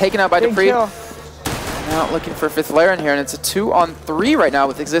kill, gets taken out by Dupree. Kill. Now looking for fifth layer in here, and it's a 2-on-3 right now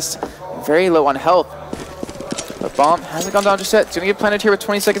with Exist very low on health. But Bomb hasn't gone down just yet. It's going to get planted here with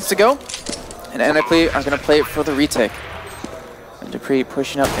 20 seconds to go, and NiP are going to play for the retake. And Dupree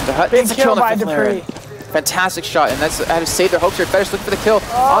pushing up into Hut. Big kill by Dupree. Fantastic shot, and that's how to save their hopes here. Fetish looking for the kill.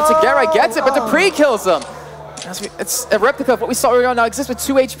 Onto Garai, gets it, but Dupree kills him. It's a replica of what we saw earlier on. Now Exists with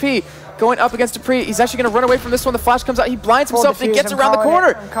 2 HP. Going up against Dupree. He's actually going to run away from this one. The flash comes out. He blinds himself, and he gets around the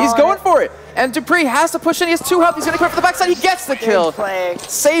corner. He's going for it. And Dupree has to push in. He has 2 health. He's going to go for the backside. He gets the kill.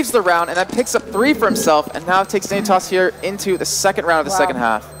 Saves the round, and that picks up 3 for himself, and now takes Dignitas here into the second round of the second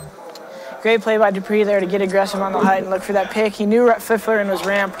half. Great play by Dupree there to get aggressive on the Hut and look for that pick. He knew fifth player was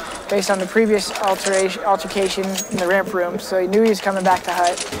ramp based on the previous altercation in the ramp room, so he knew he was coming back to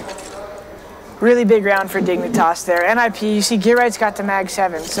Hut. Really big round for Dignitas there. NiP, you see Get Right's got the mag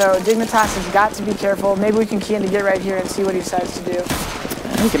 7, so Dignitas has got to be careful. Maybe we can key into Get Right here and see what he decides to do.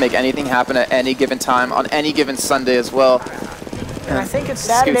 He can make anything happen at any given time, on any given Sunday as well. And I think it's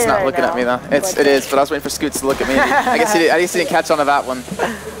Saturday Scoot's not right looking now, at me though. It is, but I was waiting for Scoots to look at me. I guess he didn't catch on to that one.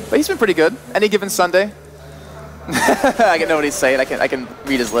 But he's been pretty good. Any given Sunday. I can know what he's saying. I can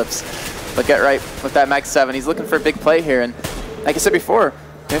read his lips. But Get Right with that mag 7. He's looking for a big play here, and like I said before,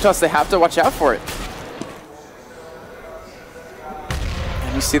 Dignitas, they have to watch out for it.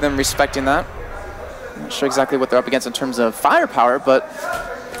 And you see them respecting that. I'm not sure exactly what they're up against in terms of firepower, but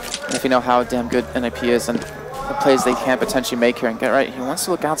if you know how damn good NiP is and the plays they can potentially make here. And Get Right, he wants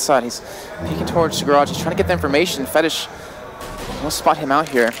to look outside. He's peeking towards the garage. He's trying to get the information. Fetish will spot him out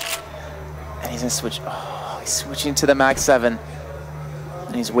here. And he's going to switch. Oh, he's switching to the mag 7.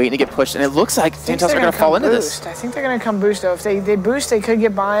 And he's waiting to get pushed. And it looks like Dignitas are going to fall into this. I think they're going to come boost, though. If they boost, they could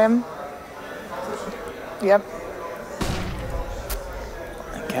get by him. Yep.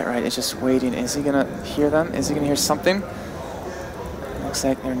 Get Right is just waiting. Is he going to hear them? Is he going to hear something? Looks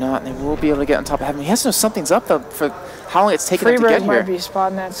like they're not. They will be able to get on top of him. He has to know something's up, though, for how long it's taken them to get here. Might be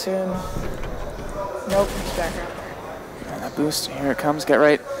spotting that soon. Nope, it's back around. boost. Here it comes. Get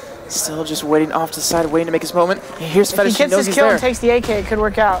right. Still just waiting off to the side, waiting to make his moment. Here's Fetish. If he gets his kill and takes the AK, it could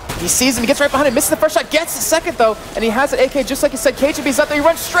work out. He sees him. He gets right behind him. Misses the first shot. Gets the second, though. And he has an AK just like he said. KGB's up there. He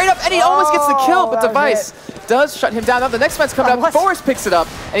runs straight up, and he almost gets the kill. But Device does shut him down. Now the next man's coming up. Forrest picks it up,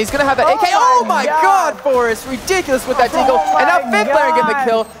 and he's going to have that AK. Oh, my God, Forrest. Ridiculous with that deagle. And now fifth player getting the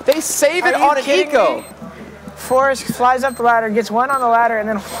kill. They save it on an eco. Forrest flies up the ladder, gets one on the ladder, and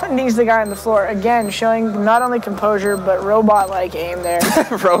then one knees the guy on the floor. Again, showing not only composure, but robot-like aim there.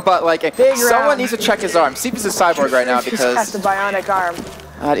 Robot-like aim. Someone needs to check his arm. See if he's a cyborg right now because... He has the bionic arm.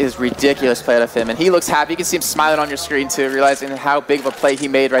 That is ridiculous play out of him, and he looks happy. You can see him smiling on your screen, too, realizing how big of a play he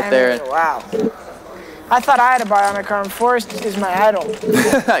made right there. Wow. I thought I had a bionic arm. Forrest is my idol.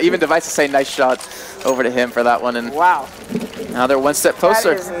 Even Device is saying nice shot over to him for that one. And wow. Now they're one step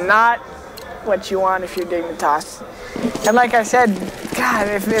closer. That is not what you want if you're Dignitas. And like I said, God,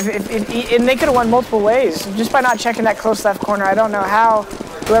 and they could have won multiple ways just by not checking that close left corner. I don't know how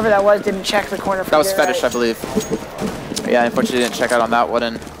whoever that was didn't check the corner. That was Fetish, I believe. Yeah, unfortunately didn't check out on that one.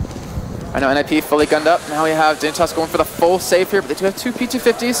 And I know NiP fully gunned up. Now we have Dignitas going for the full save here, but they do have two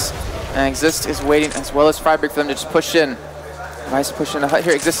P250s. And Exist is waiting as well as Freiburg for them to just push in. Nice push in the hut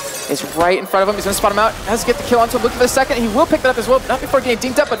here. Exist is right in front of him. He's going to spot him out. Has to get the kill onto him. Look for the second. He will pick that up as well, but not before getting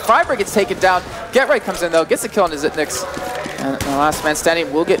dinked up. But Freiburg gets taken down. Get Right comes in, though. Gets the kill on Zitnix. And the last man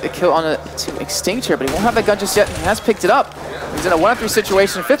standing will get the kill on to Extinct here, but he won't have that gun just yet. He has picked it up. He's in a 1-on-3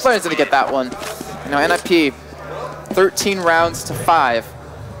 situation. Fifth player is going to get that one. You know, NiP, 13 rounds to 5,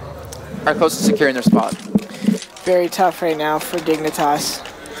 are close to securing their spot. Very tough right now for Dignitas.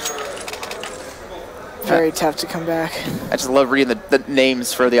 Very tough to come back. I just love reading the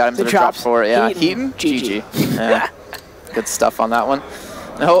names for the items that are dropped for. Yeah, Heaton, GG. Yeah. Good stuff on that one.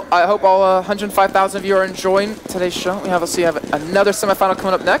 I hope all 105,000 of you are enjoying today's show. We have another semifinal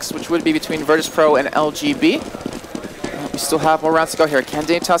coming up next, which would be between virtus.pro and LGB. We still have more rounds to go here. Can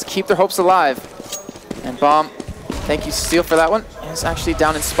Dignitas keep their hopes alive? And Bomb, thank you, Steel, for that one. He's actually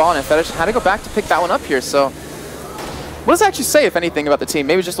down in spawn, and Fetish had to go back to pick that one up here. So, what does it actually say, if anything, about the team?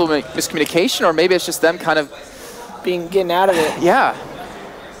 Maybe just a little miscommunication, or maybe it's just them kind of getting out of it. Yeah.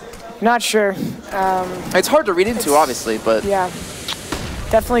 Not sure. It's hard to read into, obviously, but yeah,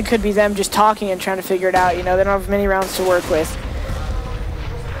 definitely could be them just talking and trying to figure it out. You know, they don't have many rounds to work with.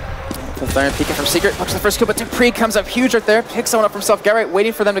 They're peeking from Secret. Looks for the first kill, but Dupree comes up huge right there. Picks someone up for himself. Get Right,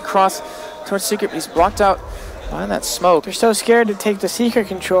 waiting for them to cross towards Secret, but he's blocked out by that smoke. They're so scared to take the Secret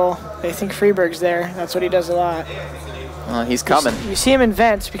control. They think Freiburg's there. That's what he does a lot. He's coming. You see him in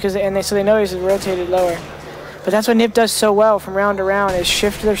vents so they know he's rotated lower. But that's what NiP does so well from round to round, is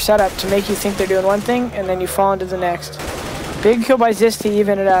shift their setup to make you think they're doing one thing, and then you fall into the next. Big kill by Zist to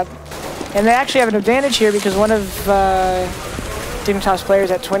even it up. And they actually have an advantage here because one of Dignitas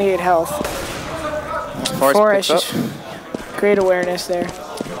players at 28 health. Forrest, just great awareness there.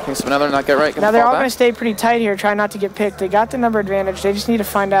 Picks up another, not Get Right. Now they're all going to stay pretty tight here, try not to get picked. They got the number advantage. They just need to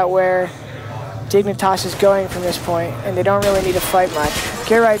find out where Dignitas is going from this point, and they don't really need to fight much.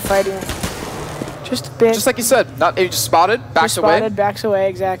 Get Right fighting just a bit. Just like you said, not just spotted, backs away. Spotted, backs away,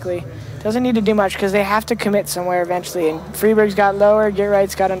 exactly. Doesn't need to do much because they have to commit somewhere eventually. And Freiburg's got lower, Get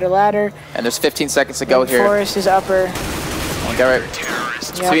Right's got under ladder. And there's 15 seconds to go here. Forrest is upper. Get Right,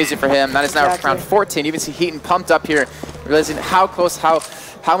 too easy for him. That is now round 14. You even see Heaton pumped up here, realizing how close, how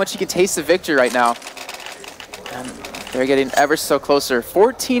much he can taste the victory right now. And they're getting ever so closer,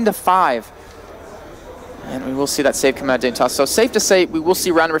 14 to 5. And we will see that save come out of Dignitas. So safe to say, we will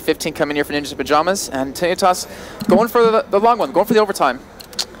see round number 15 come in here for Ninjas in Pajamas. And Dignitas going for the long one, going for the overtime.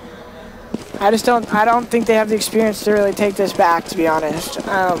 I don't think they have the experience to really take this back, to be honest.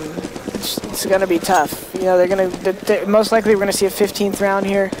 It's going to be tough. You know, they're most likely we're going to see a 15th round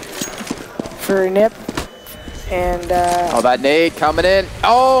here for NiP. And oh, that nade coming in.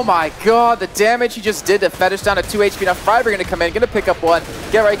 Oh my God, the damage he just did to Fetish down to 2 HP. Now Freiburg going to come in, going to pick up one.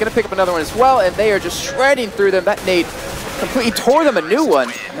 Get Right, going to pick up another one as well. And they are just shredding through them. That nade completely tore them a new one.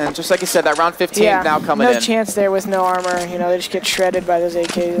 And just like you said, that round 15 now coming in. No chance there with no armor. You know, they just get shredded by those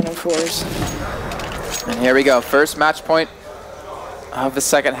AKs and M4s. And here we go. First match point of the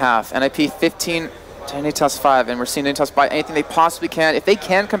second half. NiP 15 to Dignitas 5. And we're seeing Dignitas buy anything they possibly can. If they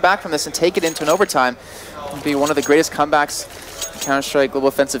can come back from this and take it into an overtime, it would be one of the greatest comebacks in Counter-Strike Global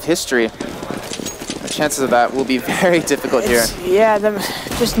Offensive history. The chances of that will be very difficult here. Yeah,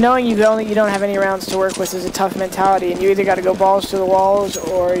 just knowing you don't have any rounds to work with is a tough mentality, and you either got to go balls to the walls,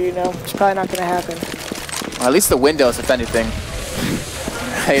 or you know it's probably not going to happen. Well, at least the windows, if anything,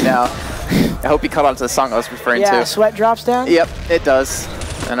 right now. I hope you caught on to the song I was referring to. Yeah, sweat drops down. Yep, it does.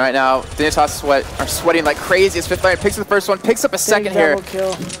 And right now, Dignitas are sweating like crazy as fifth player picks up the first one, picks up a second here.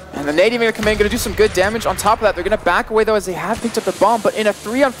 Kill. And the nade even going to come in, going to do some good damage. On top of that, they're going to back away, though, as they have picked up the bomb. But in a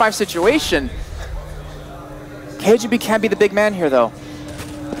 3-on-5 situation, KGB can be the big man here, though.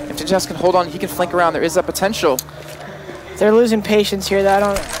 If dignitas can hold on, he can flank around. There is that potential. They're losing patience here. I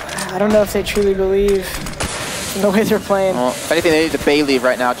don't know if they truly believe in the way they're playing. Well, if anything, they need to Bay leave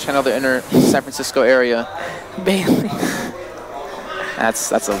right now, channel the inner San Francisco area. Bailey.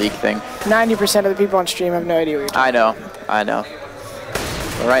 That's a league thing. 90% of the people on stream have no idea what you're talking about. I know.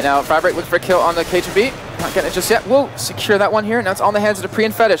 But right now, Firebreak looking for a kill on the KGB. Not getting it just yet. Whoa, secure that one here. Now it's on the hands of the Pre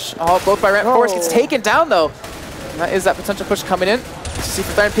and Fetish. Oh, both by Ramp Force. Gets taken down, though. And that is that potential push coming in. See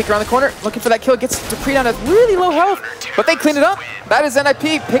if Iron peek around the corner, looking for that kill. Gets Dupree down at really low health, but they cleaned it up. That is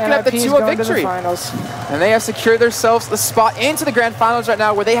NiP picking up the 2-0 victory. And they have secured themselves the spot into the Grand Finals right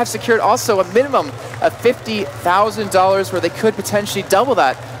now, where they have secured also a minimum of $50,000, where they could potentially double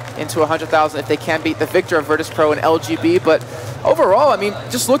that into $100,000 if they can beat the victor of virtus.pro and LGB. But overall, I mean,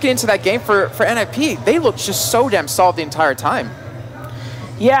 just looking into that game for NiP, they looked just so damn solid the entire time.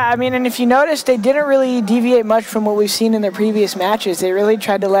 Yeah, I mean, and if you notice, they didn't really deviate much from what we've seen in their previous matches. They really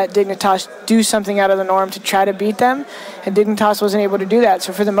tried to let Dignitas do something out of the norm to try to beat them, and Dignitas wasn't able to do that.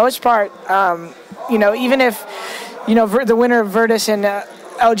 So for the most part, you know, even if, you know, the winner of Virtus and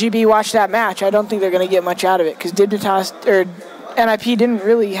LGB watched that match, I don't think they're going to get much out of it, because Dignitas, or NiP didn't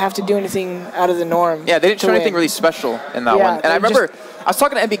really have to do anything out of the norm. Yeah, they didn't show anything really special in that one. And I remember, I was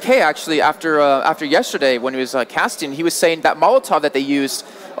talking to MBK actually after yesterday when he was casting. He was saying that Molotov that they used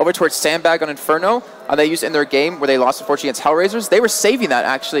over towards Sandbag on Inferno, they used in their game where they lost unfortunately against Hellraisers. They were saving that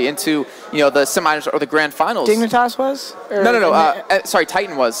actually into, you know, the semis or the grand finals. Dignitas was? Or No. Sorry,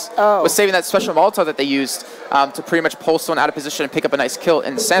 Titan was saving that special Molotov that they used to pretty much pull someone out of position and pick up a nice kill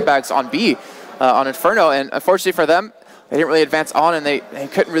in Sandbags on B on Inferno. And unfortunately for them, they didn't really advance on, and they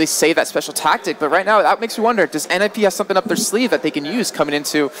couldn't really save that special tactic. But right now, that makes me wonder, does NiP have something up their sleeve that they can use coming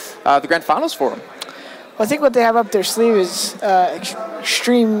into the Grand Finals for them? Well, I think what they have up their sleeve is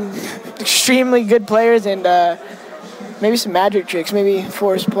extremely good players and maybe some magic tricks. Maybe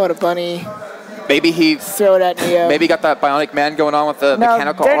Force pull out a bunny. Maybe he throw it at Neo. Maybe got that bionic man going on with the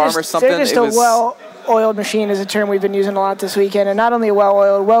mechanical arm or something. They're just a well-oiled machine is a term we've been using a lot this weekend. And not only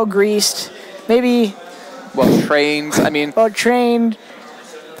well-oiled, well-greased, maybe... well-trained, I mean... well-trained.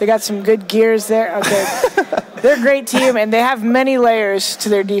 They got some good gears there. Okay. They're a great team, and they have many layers to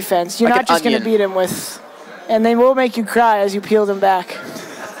their defense. You're like not just going to beat them with... And they will make you cry as you peel them back.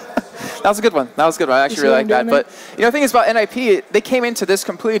 That was a good one. That was a good one. I actually really like that. But, you know, the thing is about NiP, they came into this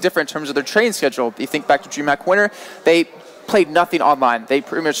completely different in terms of their training schedule. You think back to DreamHack Winter, they played nothing online. They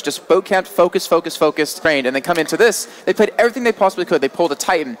pretty much just boot camped, focused, trained, and then come into this. They played everything they possibly could. They pulled a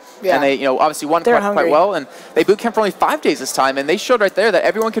Titan, and they, you know, obviously won quite well. And they boot camped for only 5 days this time, and they showed right there that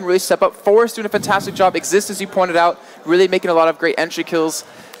everyone can really step up. Forrest doing a fantastic job. Exist, as you pointed out, really making a lot of great entry kills.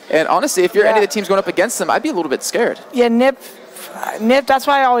 And honestly, if you're any of the teams going up against them, I'd be a little bit scared. Yeah, NiP, that's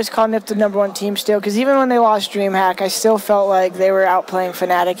why I always call NiP the #1 team still, because even when they lost DreamHack, I still felt like they were outplaying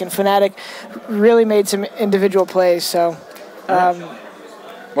Fnatic, and Fnatic really made some individual plays. So,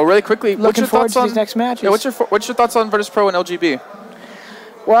 well, really quickly, what's your thoughts on these next matches? Yeah, what's your thoughts on virtus.pro and LGB?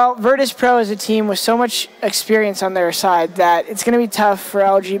 Well, virtus.pro is a team with so much experience on their side that it's going to be tough for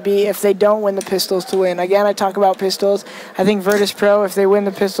LGB if they don't win the Pistols to win. Again, I talk about Pistols. I think virtus.pro, if they win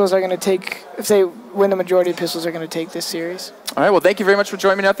the Pistols, are going to take. If they win the majority of Pistols, are going to take this series. All right. Well, thank you very much for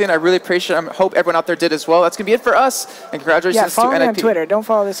joining me at the end. I really appreciate it. I hope everyone out there did as well. That's going to be it for us. And congratulations to NiP. Yeah, follow me on Twitter. Don't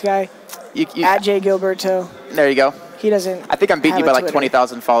follow this guy. At Jay Gilberto. There you go. He doesn't. I think I'm beating you by like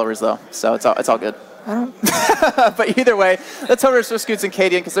 20,000 followers though, so it's all good. I don't. But either way, let's over to Scoots and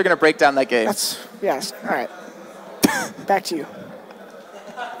Cadian because they're going to break down that game. Yes. All right. Back to you.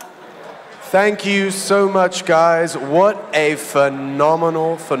 Thank you so much, guys. What a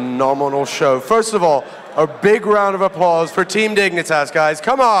phenomenal show. First of all, a big round of applause for Team Dignitas, guys.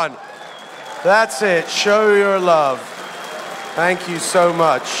 Come on. That's it. Show your love. Thank you so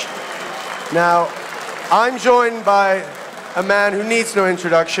much. Now, I'm joined by a man who needs no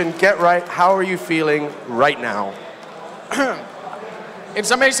introduction. Get right. How are you feeling right now?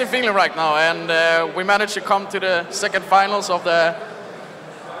 It's amazing feeling right now, and we managed to come to the second finals of the,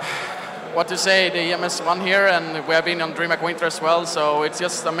 the EMS One here, and we have been on DreamHack Winter as well, so it's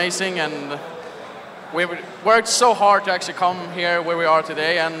just amazing, and we worked so hard to actually come here where we are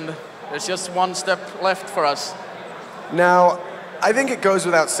today, and there's just one step left for us. Now, I think it goes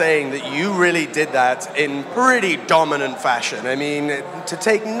without saying that you really did that in pretty dominant fashion. I mean, to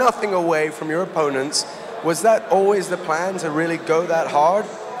take nothing away from your opponents, was that always the plan, to really go that hard?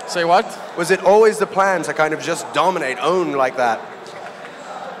 Say what? Was it always the plan to kind of just dominate, own like that?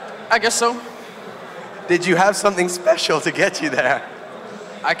 I guess so. Did you have something special to get you there?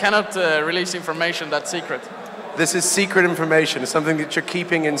 I cannot release information that's secret. This is secret information. It's something that you're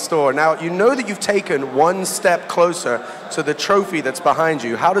keeping in store. Now, you know that you've taken one step closer to the trophy that's behind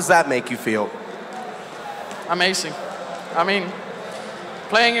you. How does that make you feel? Amazing. I mean,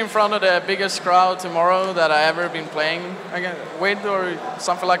 playing in front of the biggest crowd tomorrow that I ever been playing with or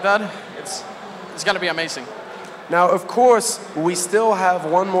something like that, it's going to be amazing. Now, of course, we still have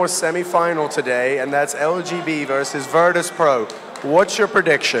one more semi-final today, and that's LGB versus Virtus.pro. What's your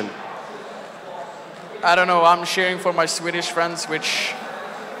prediction? I don't know, I'm cheering for my Swedish friends, which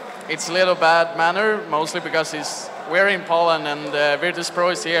it's a little bad manner, mostly because we're in Poland and Virtus.pro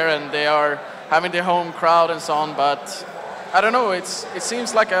is here and they are having the home crowd and so on, but I don't know, it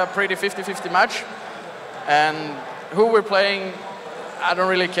seems like a pretty 50-50 match. And who we're playing, I don't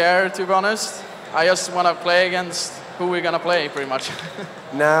really care, to be honest. I just want to play against who we're going to play, pretty much.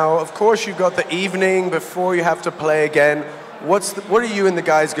 Now, of course, you've got the evening before you have to play again. What are you and the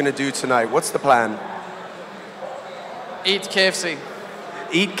guys going to do tonight? What's the plan? Eat KFC.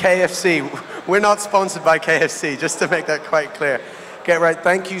 Eat KFC. We're not sponsored by KFC, just to make that quite clear. Get right.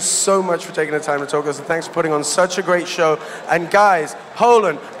 Thank you so much for taking the time to talk to us, and thanks for putting on such a great show. And guys,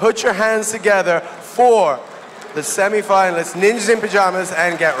 Poland, put your hands together for the semi-finalists, Ninjas in Pajamas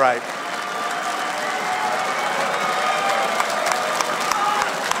and Get Right.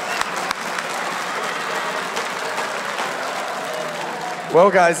 Well,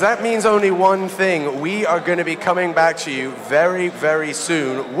 guys, that means only one thing. We are going to be coming back to you very, very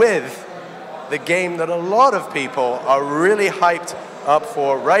soon with the game that a lot of people are really hyped up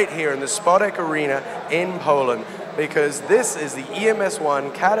for right here in the Spodek Arena in Poland, because this is the EMS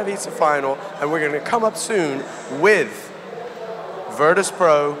One Katowice final, and we're going to come up soon with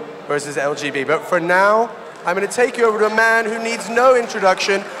Virtus.pro versus LGB. But for now, I'm going to take you over to a man who needs no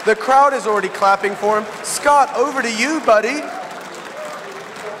introduction. The crowd is already clapping for him. Scott, over to you, buddy.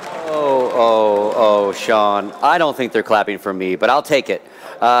 Oh, Sean. I don't think they're clapping for me, but I'll take it.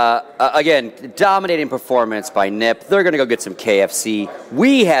 Again, dominating performance by NiP. They're going to go get some KFC.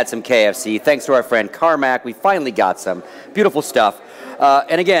 We had some KFC, thanks to our friend Carmack. We finally got some. Beautiful stuff.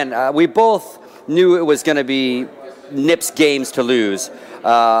 And again, we both knew it was going to be NiP's games to lose.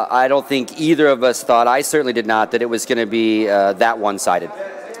 I don't think either of us thought, I certainly did not, that it was going to be that one-sided.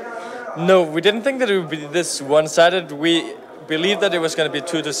 No, we didn't think that it would be this one-sided. We believed that it was going to be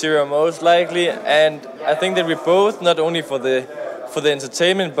 2-0 most likely, and I think that we both, not only for the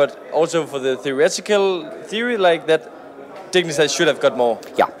entertainment, but also for the theoretical theory, like that dignitas should have got more.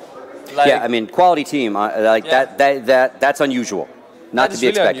 Yeah. Like, yeah, I mean, quality team, like yeah. That's unusual. Not to be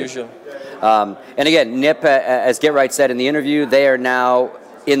expected. Unusual. And again, NiP, as Get Right said in the interview, they are now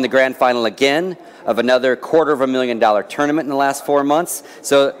in the grand final again of another $250,000 tournament in the last 4 months.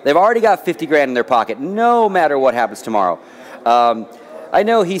 So they've already got 50 grand in their pocket, no matter what happens tomorrow. I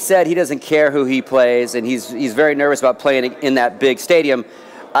know he said he doesn't care who he plays, and he's very nervous about playing in that big stadium.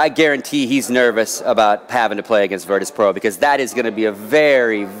 I guarantee he's nervous about having to play against Virtus.pro, because that is going to be a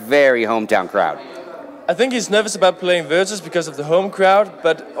very, very hometown crowd. I think he's nervous about playing Virtus because of the home crowd,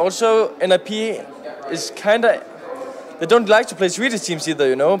 but also NiP is kind of... They don't like to play Swedish teams either,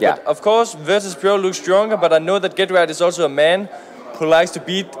 you know. Yeah. But of course, Virtus.pro looks stronger, but I know that Get Right is also a man who likes to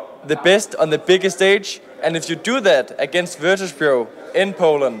beat the best on the biggest stage. And if you do that against Virtus.pro in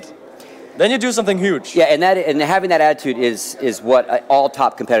Poland, then you do something huge. Yeah, and having that attitude is what all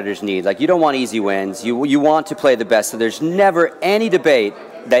top competitors need. Like, you don't want easy wins. You want to play the best. So there's never any debate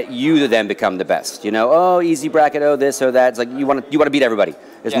that you then become the best. You know, oh, easy bracket, oh, this or that. It's like you want to beat everybody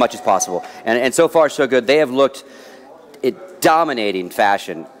as much as possible. And so far so good. They have looked in dominating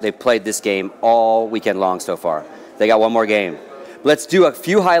fashion. They've played this game all weekend long so far. They got one more game. Let's do a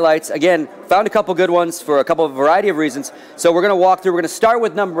few highlights. Again, found a couple good ones for a variety of reasons. So we're going to walk through. We're going to start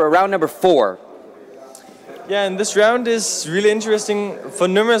with round number 4. Yeah, and this round is really interesting for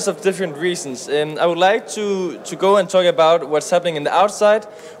numerous of different reasons. I would like to go and talk about what's happening in the outside.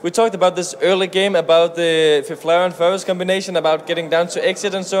 We talked about this early game, about the Fiflaro and Furrows combination, about getting down to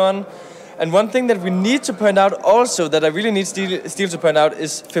exit and so on. And one thing that we need to point out also, that I really need Steel to point out,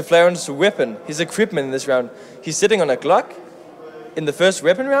 is Fiflaro's weapon, his equipment in this round. He's sitting on a Glock in the first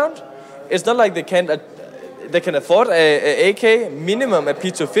weapon round. It's not like they can afford a AK, minimum a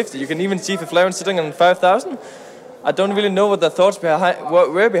P250. You can even see Fiflaro sitting on 5,000. I don't really know what the thoughts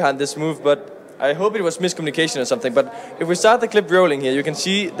were behind this move, but I hope it was miscommunication or something. But if we start the clip rolling here, you can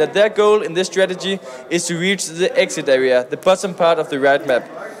see that their goal in this strategy is to reach the exit area, the bottom part of the right map.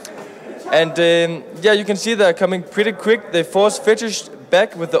 And yeah, you can see they're coming pretty quick. They force Fetish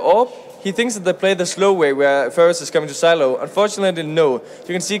back with the orb. He thinks that they play the slow way, where Furrows is coming to silo. Unfortunately, no. You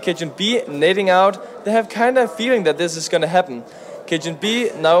can see Cajun B nading out. They have kind of a feeling that this is going to happen. Cajun B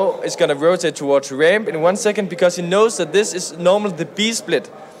now is going to rotate towards ramp in 1 second because he knows that this is normally the B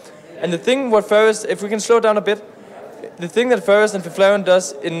split. And the thing what Forrest, if we can slow down a bit, the thing that Forrest and Fiflarian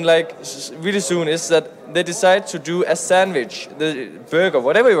does in like really soon is that they decide to do a sandwich, the burger,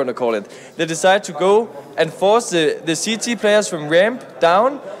 whatever you want to call it. They decide to go and force the CT players from ramp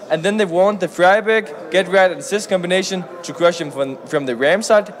down, and then they want the Freiberg, Get Right and Sis combination to crush him from the ramp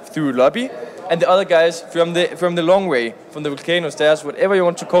side through lobby, and the other guys from the long way, from the volcano stairs, whatever you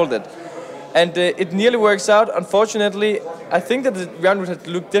want to call it. And it nearly works out. Unfortunately, I think that the round would have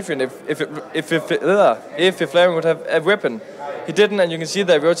looked different if Fiflarian would have a weapon. He didn't, and you can see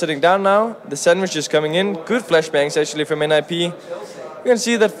they're rotating down now. The sandwich is coming in. Good flashbangs actually from NiP. You can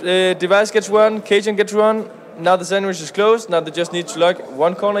see that Device gets one, Cajun gets one. Now the sandwich is closed. Now they just need to lock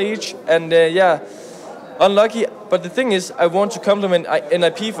one corner each. And yeah, unlucky. But the thing is, I want to compliment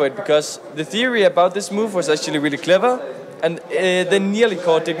NiP for it because the theory about this move was actually really clever. And they nearly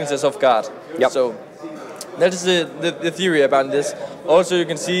caught dignitas off guard. Yep. So that is the theory about this. Also, you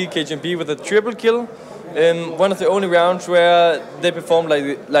can see KGB with a triple kill. One of the only rounds where they performed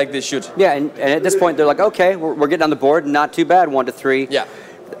like they should. Yeah, and at this point they're like, okay, we're getting on the board, not too bad, 1-3. Yeah.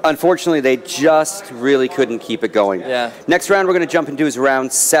 Unfortunately, they just really couldn't keep it going. Yeah. Next round we're going to jump into is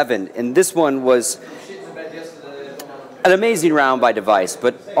round 7, and this one was an amazing round by Device,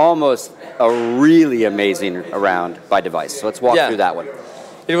 but almost a really amazing round by Device. So let's walk through that one.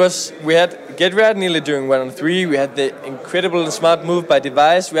 It was, we had Get Rad nearly doing 1-3, we had the incredible and smart move by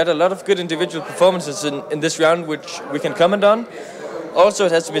Device, we had a lot of good individual performances in this round which we can comment on. Also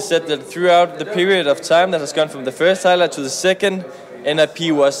it has to be said that throughout the period of time that has gone from the first highlight to the second,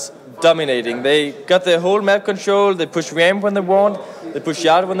 NiP was dominating. They got their whole map control, they push ramp when they want, they push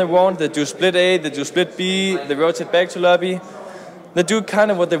yard when they want, they do split A, they do split B, they rotate back to lobby. They do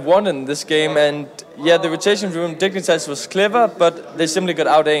kind of what they want in this game, and yeah, the rotation from dignitas was clever, but they simply got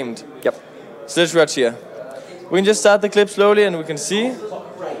out-aimed. Yep. So let's watch here. We can just start the clip slowly and we can see.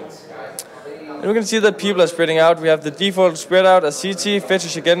 And we can see that people are spreading out. We have the default spread out as CT,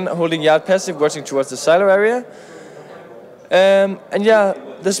 Fetish again holding yard passive, watching towards the silo area. And yeah,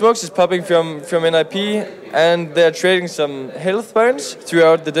 the smokes is popping from NiP, and they're trading some health burns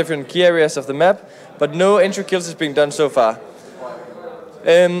throughout the different key areas of the map, but no entry kills is being done so far.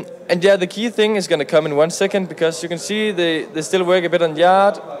 And yeah, the key thing is going to come in 1 second, because you can see they still work a bit on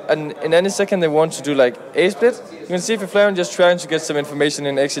yard, and in any second they want to do like A-split. You can see Fiflarian just trying to get some information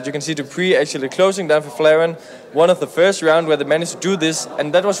in exit. You can see Dupree actually closing down Fiflarian, one of the first round where they managed to do this,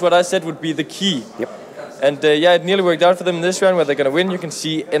 and that was what I said would be the key. Yep. And yeah, it nearly worked out for them in this round where they're going to win. You can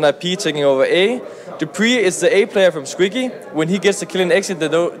see NiP taking over A. Dupree is the A player from Squiggy. When he gets the kill in exit,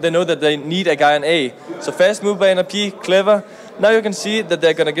 they know that they need a guy on A. So fast move by NiP, clever. Now you can see that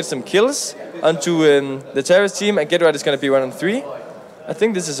they're going to get some kills onto the terrorist team, and Get Right is going to be 1-3. I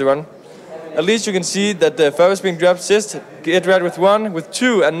think this is a run. At least you can see that the Fire is being dropped. Sist, Get Right with 1, with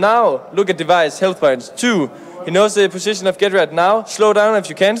 2, and now look at Device, health points, 2. He knows the position of Get Right now. Slow down if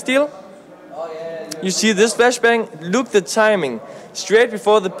you can steal. You see this flashbang, look the timing. Straight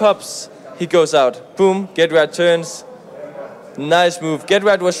before the pops, he goes out. Boom, Get Right turns. Nice move. Get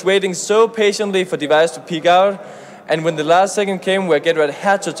Right was waiting so patiently for Device to peek out. And when the last second came where Get Right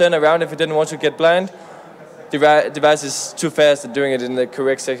had to turn around if he didn't want to get blind, Device is too fast at doing it in the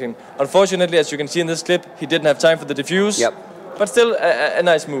correct second. Unfortunately, as you can see in this clip, he didn't have time for the defuse. Yep. But still a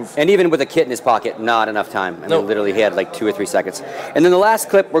nice move. And even with a kit in his pocket, not enough time. I mean, literally he had like 2 or 3 seconds. And then the last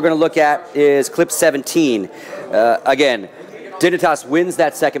clip we're going to look at is clip 17. Again, dignitas wins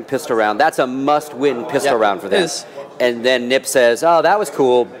that second pistol round. That's a must-win pistol round for them. And then NiP says, oh, that was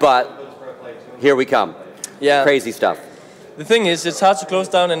cool, but here we come. Yeah. Crazy stuff. The thing is, it's hard to close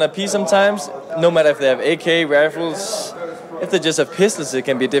down NiP sometimes, no matter if they have AK, rifles. If they just have pistols, it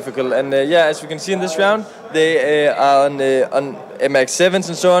can be difficult. And yeah, as we can see in this round, they are on MX7s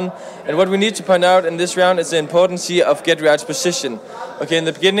and so on. And what we need to point out in this round is the importance of Get Right's position. Okay, in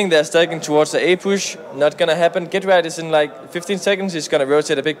the beginning, they're stacking towards the A push. Not going to happen. Get Right is in like 15 seconds. He's going to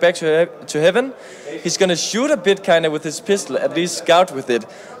rotate a big back to heaven. He's going to shoot a bit kind of with his pistol, at least scout with it,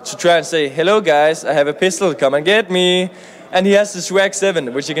 to try and say, hello guys, I have a pistol, come and get me. And he has the swag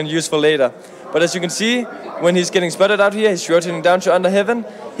 7, which he can use for later. But as you can see, when he's getting spotted out here, he's rotating down to under heaven.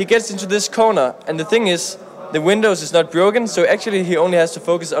 He gets into this corner, and the thing is, the windows is not broken, so actually he only has to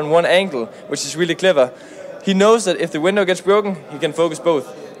focus on one angle, which is really clever. He knows that if the window gets broken, he can focus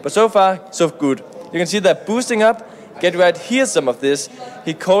both. But so far, so good. You can see that boosting up, Get Right hears some of this.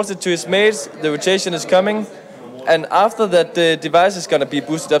 He calls it to his mates, the rotation is coming, and after that, the Device is going to be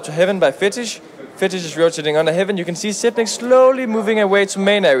boosted up to heaven by Fetish. Fetish is rotating under heaven. You can see Sipnik slowly moving away to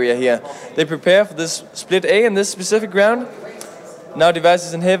main area here. They prepare for this split A in this specific round. Now Device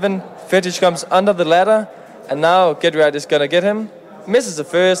is in heaven. Fetish comes under the ladder. And now Get Right is going to get him. Misses the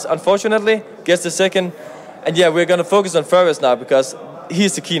first, unfortunately. Gets the second. And yeah, we're going to focus on Forrest now because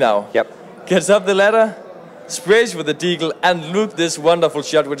he's the key now. Yep. Gets up the ladder. Sprays with the deagle. And look this wonderful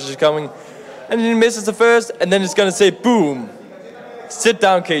shot which is coming. And he misses the first. And then it's going to say boom. Sit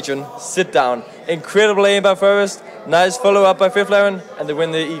down, Cajun. Sit down. Incredible aim by Forrest. Nice follow-up by Fifth Laren. And they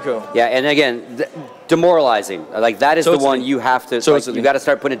win the eco. Yeah, and again, demoralizing. Like, that is the one you have to, like, you got to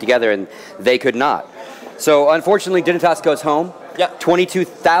start putting it together, and they could not. So, unfortunately, Dignitas goes home. Yeah.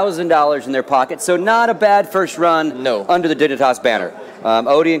 $22,000 in their pocket, so not a bad first run under the Dignitas banner.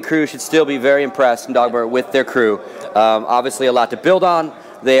 Odie and crew should still be very impressed in Dogburg with their crew. Obviously, a lot to build on.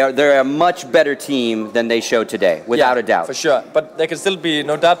 They're a much better team than they showed today, without a doubt. For sure. But there can still be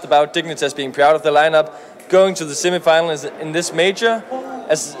no doubt about Dignitas being proud of the lineup, going to the semifinals in this major,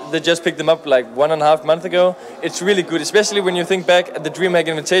 as they just picked them up like 1.5 months ago. It's really good, especially when you think back at the DreamHack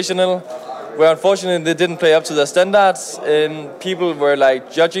Invitational, where unfortunately they didn't play up to their standards. People were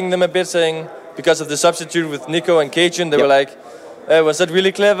like judging them a bit, saying because of the substitute with Nico and Cajun, they were like, was that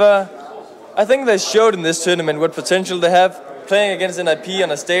really clever? I think they showed in this tournament what potential they have. Playing against NiP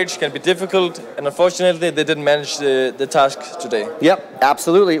on a stage can be difficult, and unfortunately they didn't manage the task today. Yep,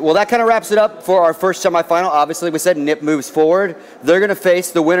 absolutely. Well, that kind of wraps it up for our first semifinal. Obviously, we said NiP moves forward. They're going to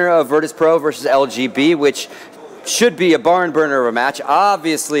face the winner of virtus.pro versus LGB, which should be a barn burner of a match.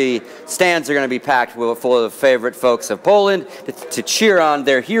 Obviously, stands are going to be packed full of the favorite folks of Poland to cheer on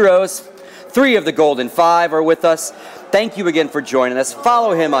their heroes. 3 of the Golden 5 are with us. Thank you again for joining us.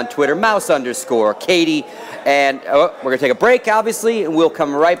 Follow him on Twitter, mouse_Katie. And we're going to take a break, obviously, and we'll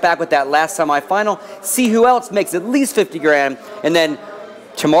come right back with that last semifinal, see who else makes at least 50 grand, and then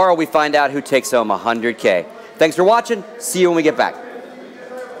tomorrow we find out who takes home 100K. Thanks for watching. See you when we get back.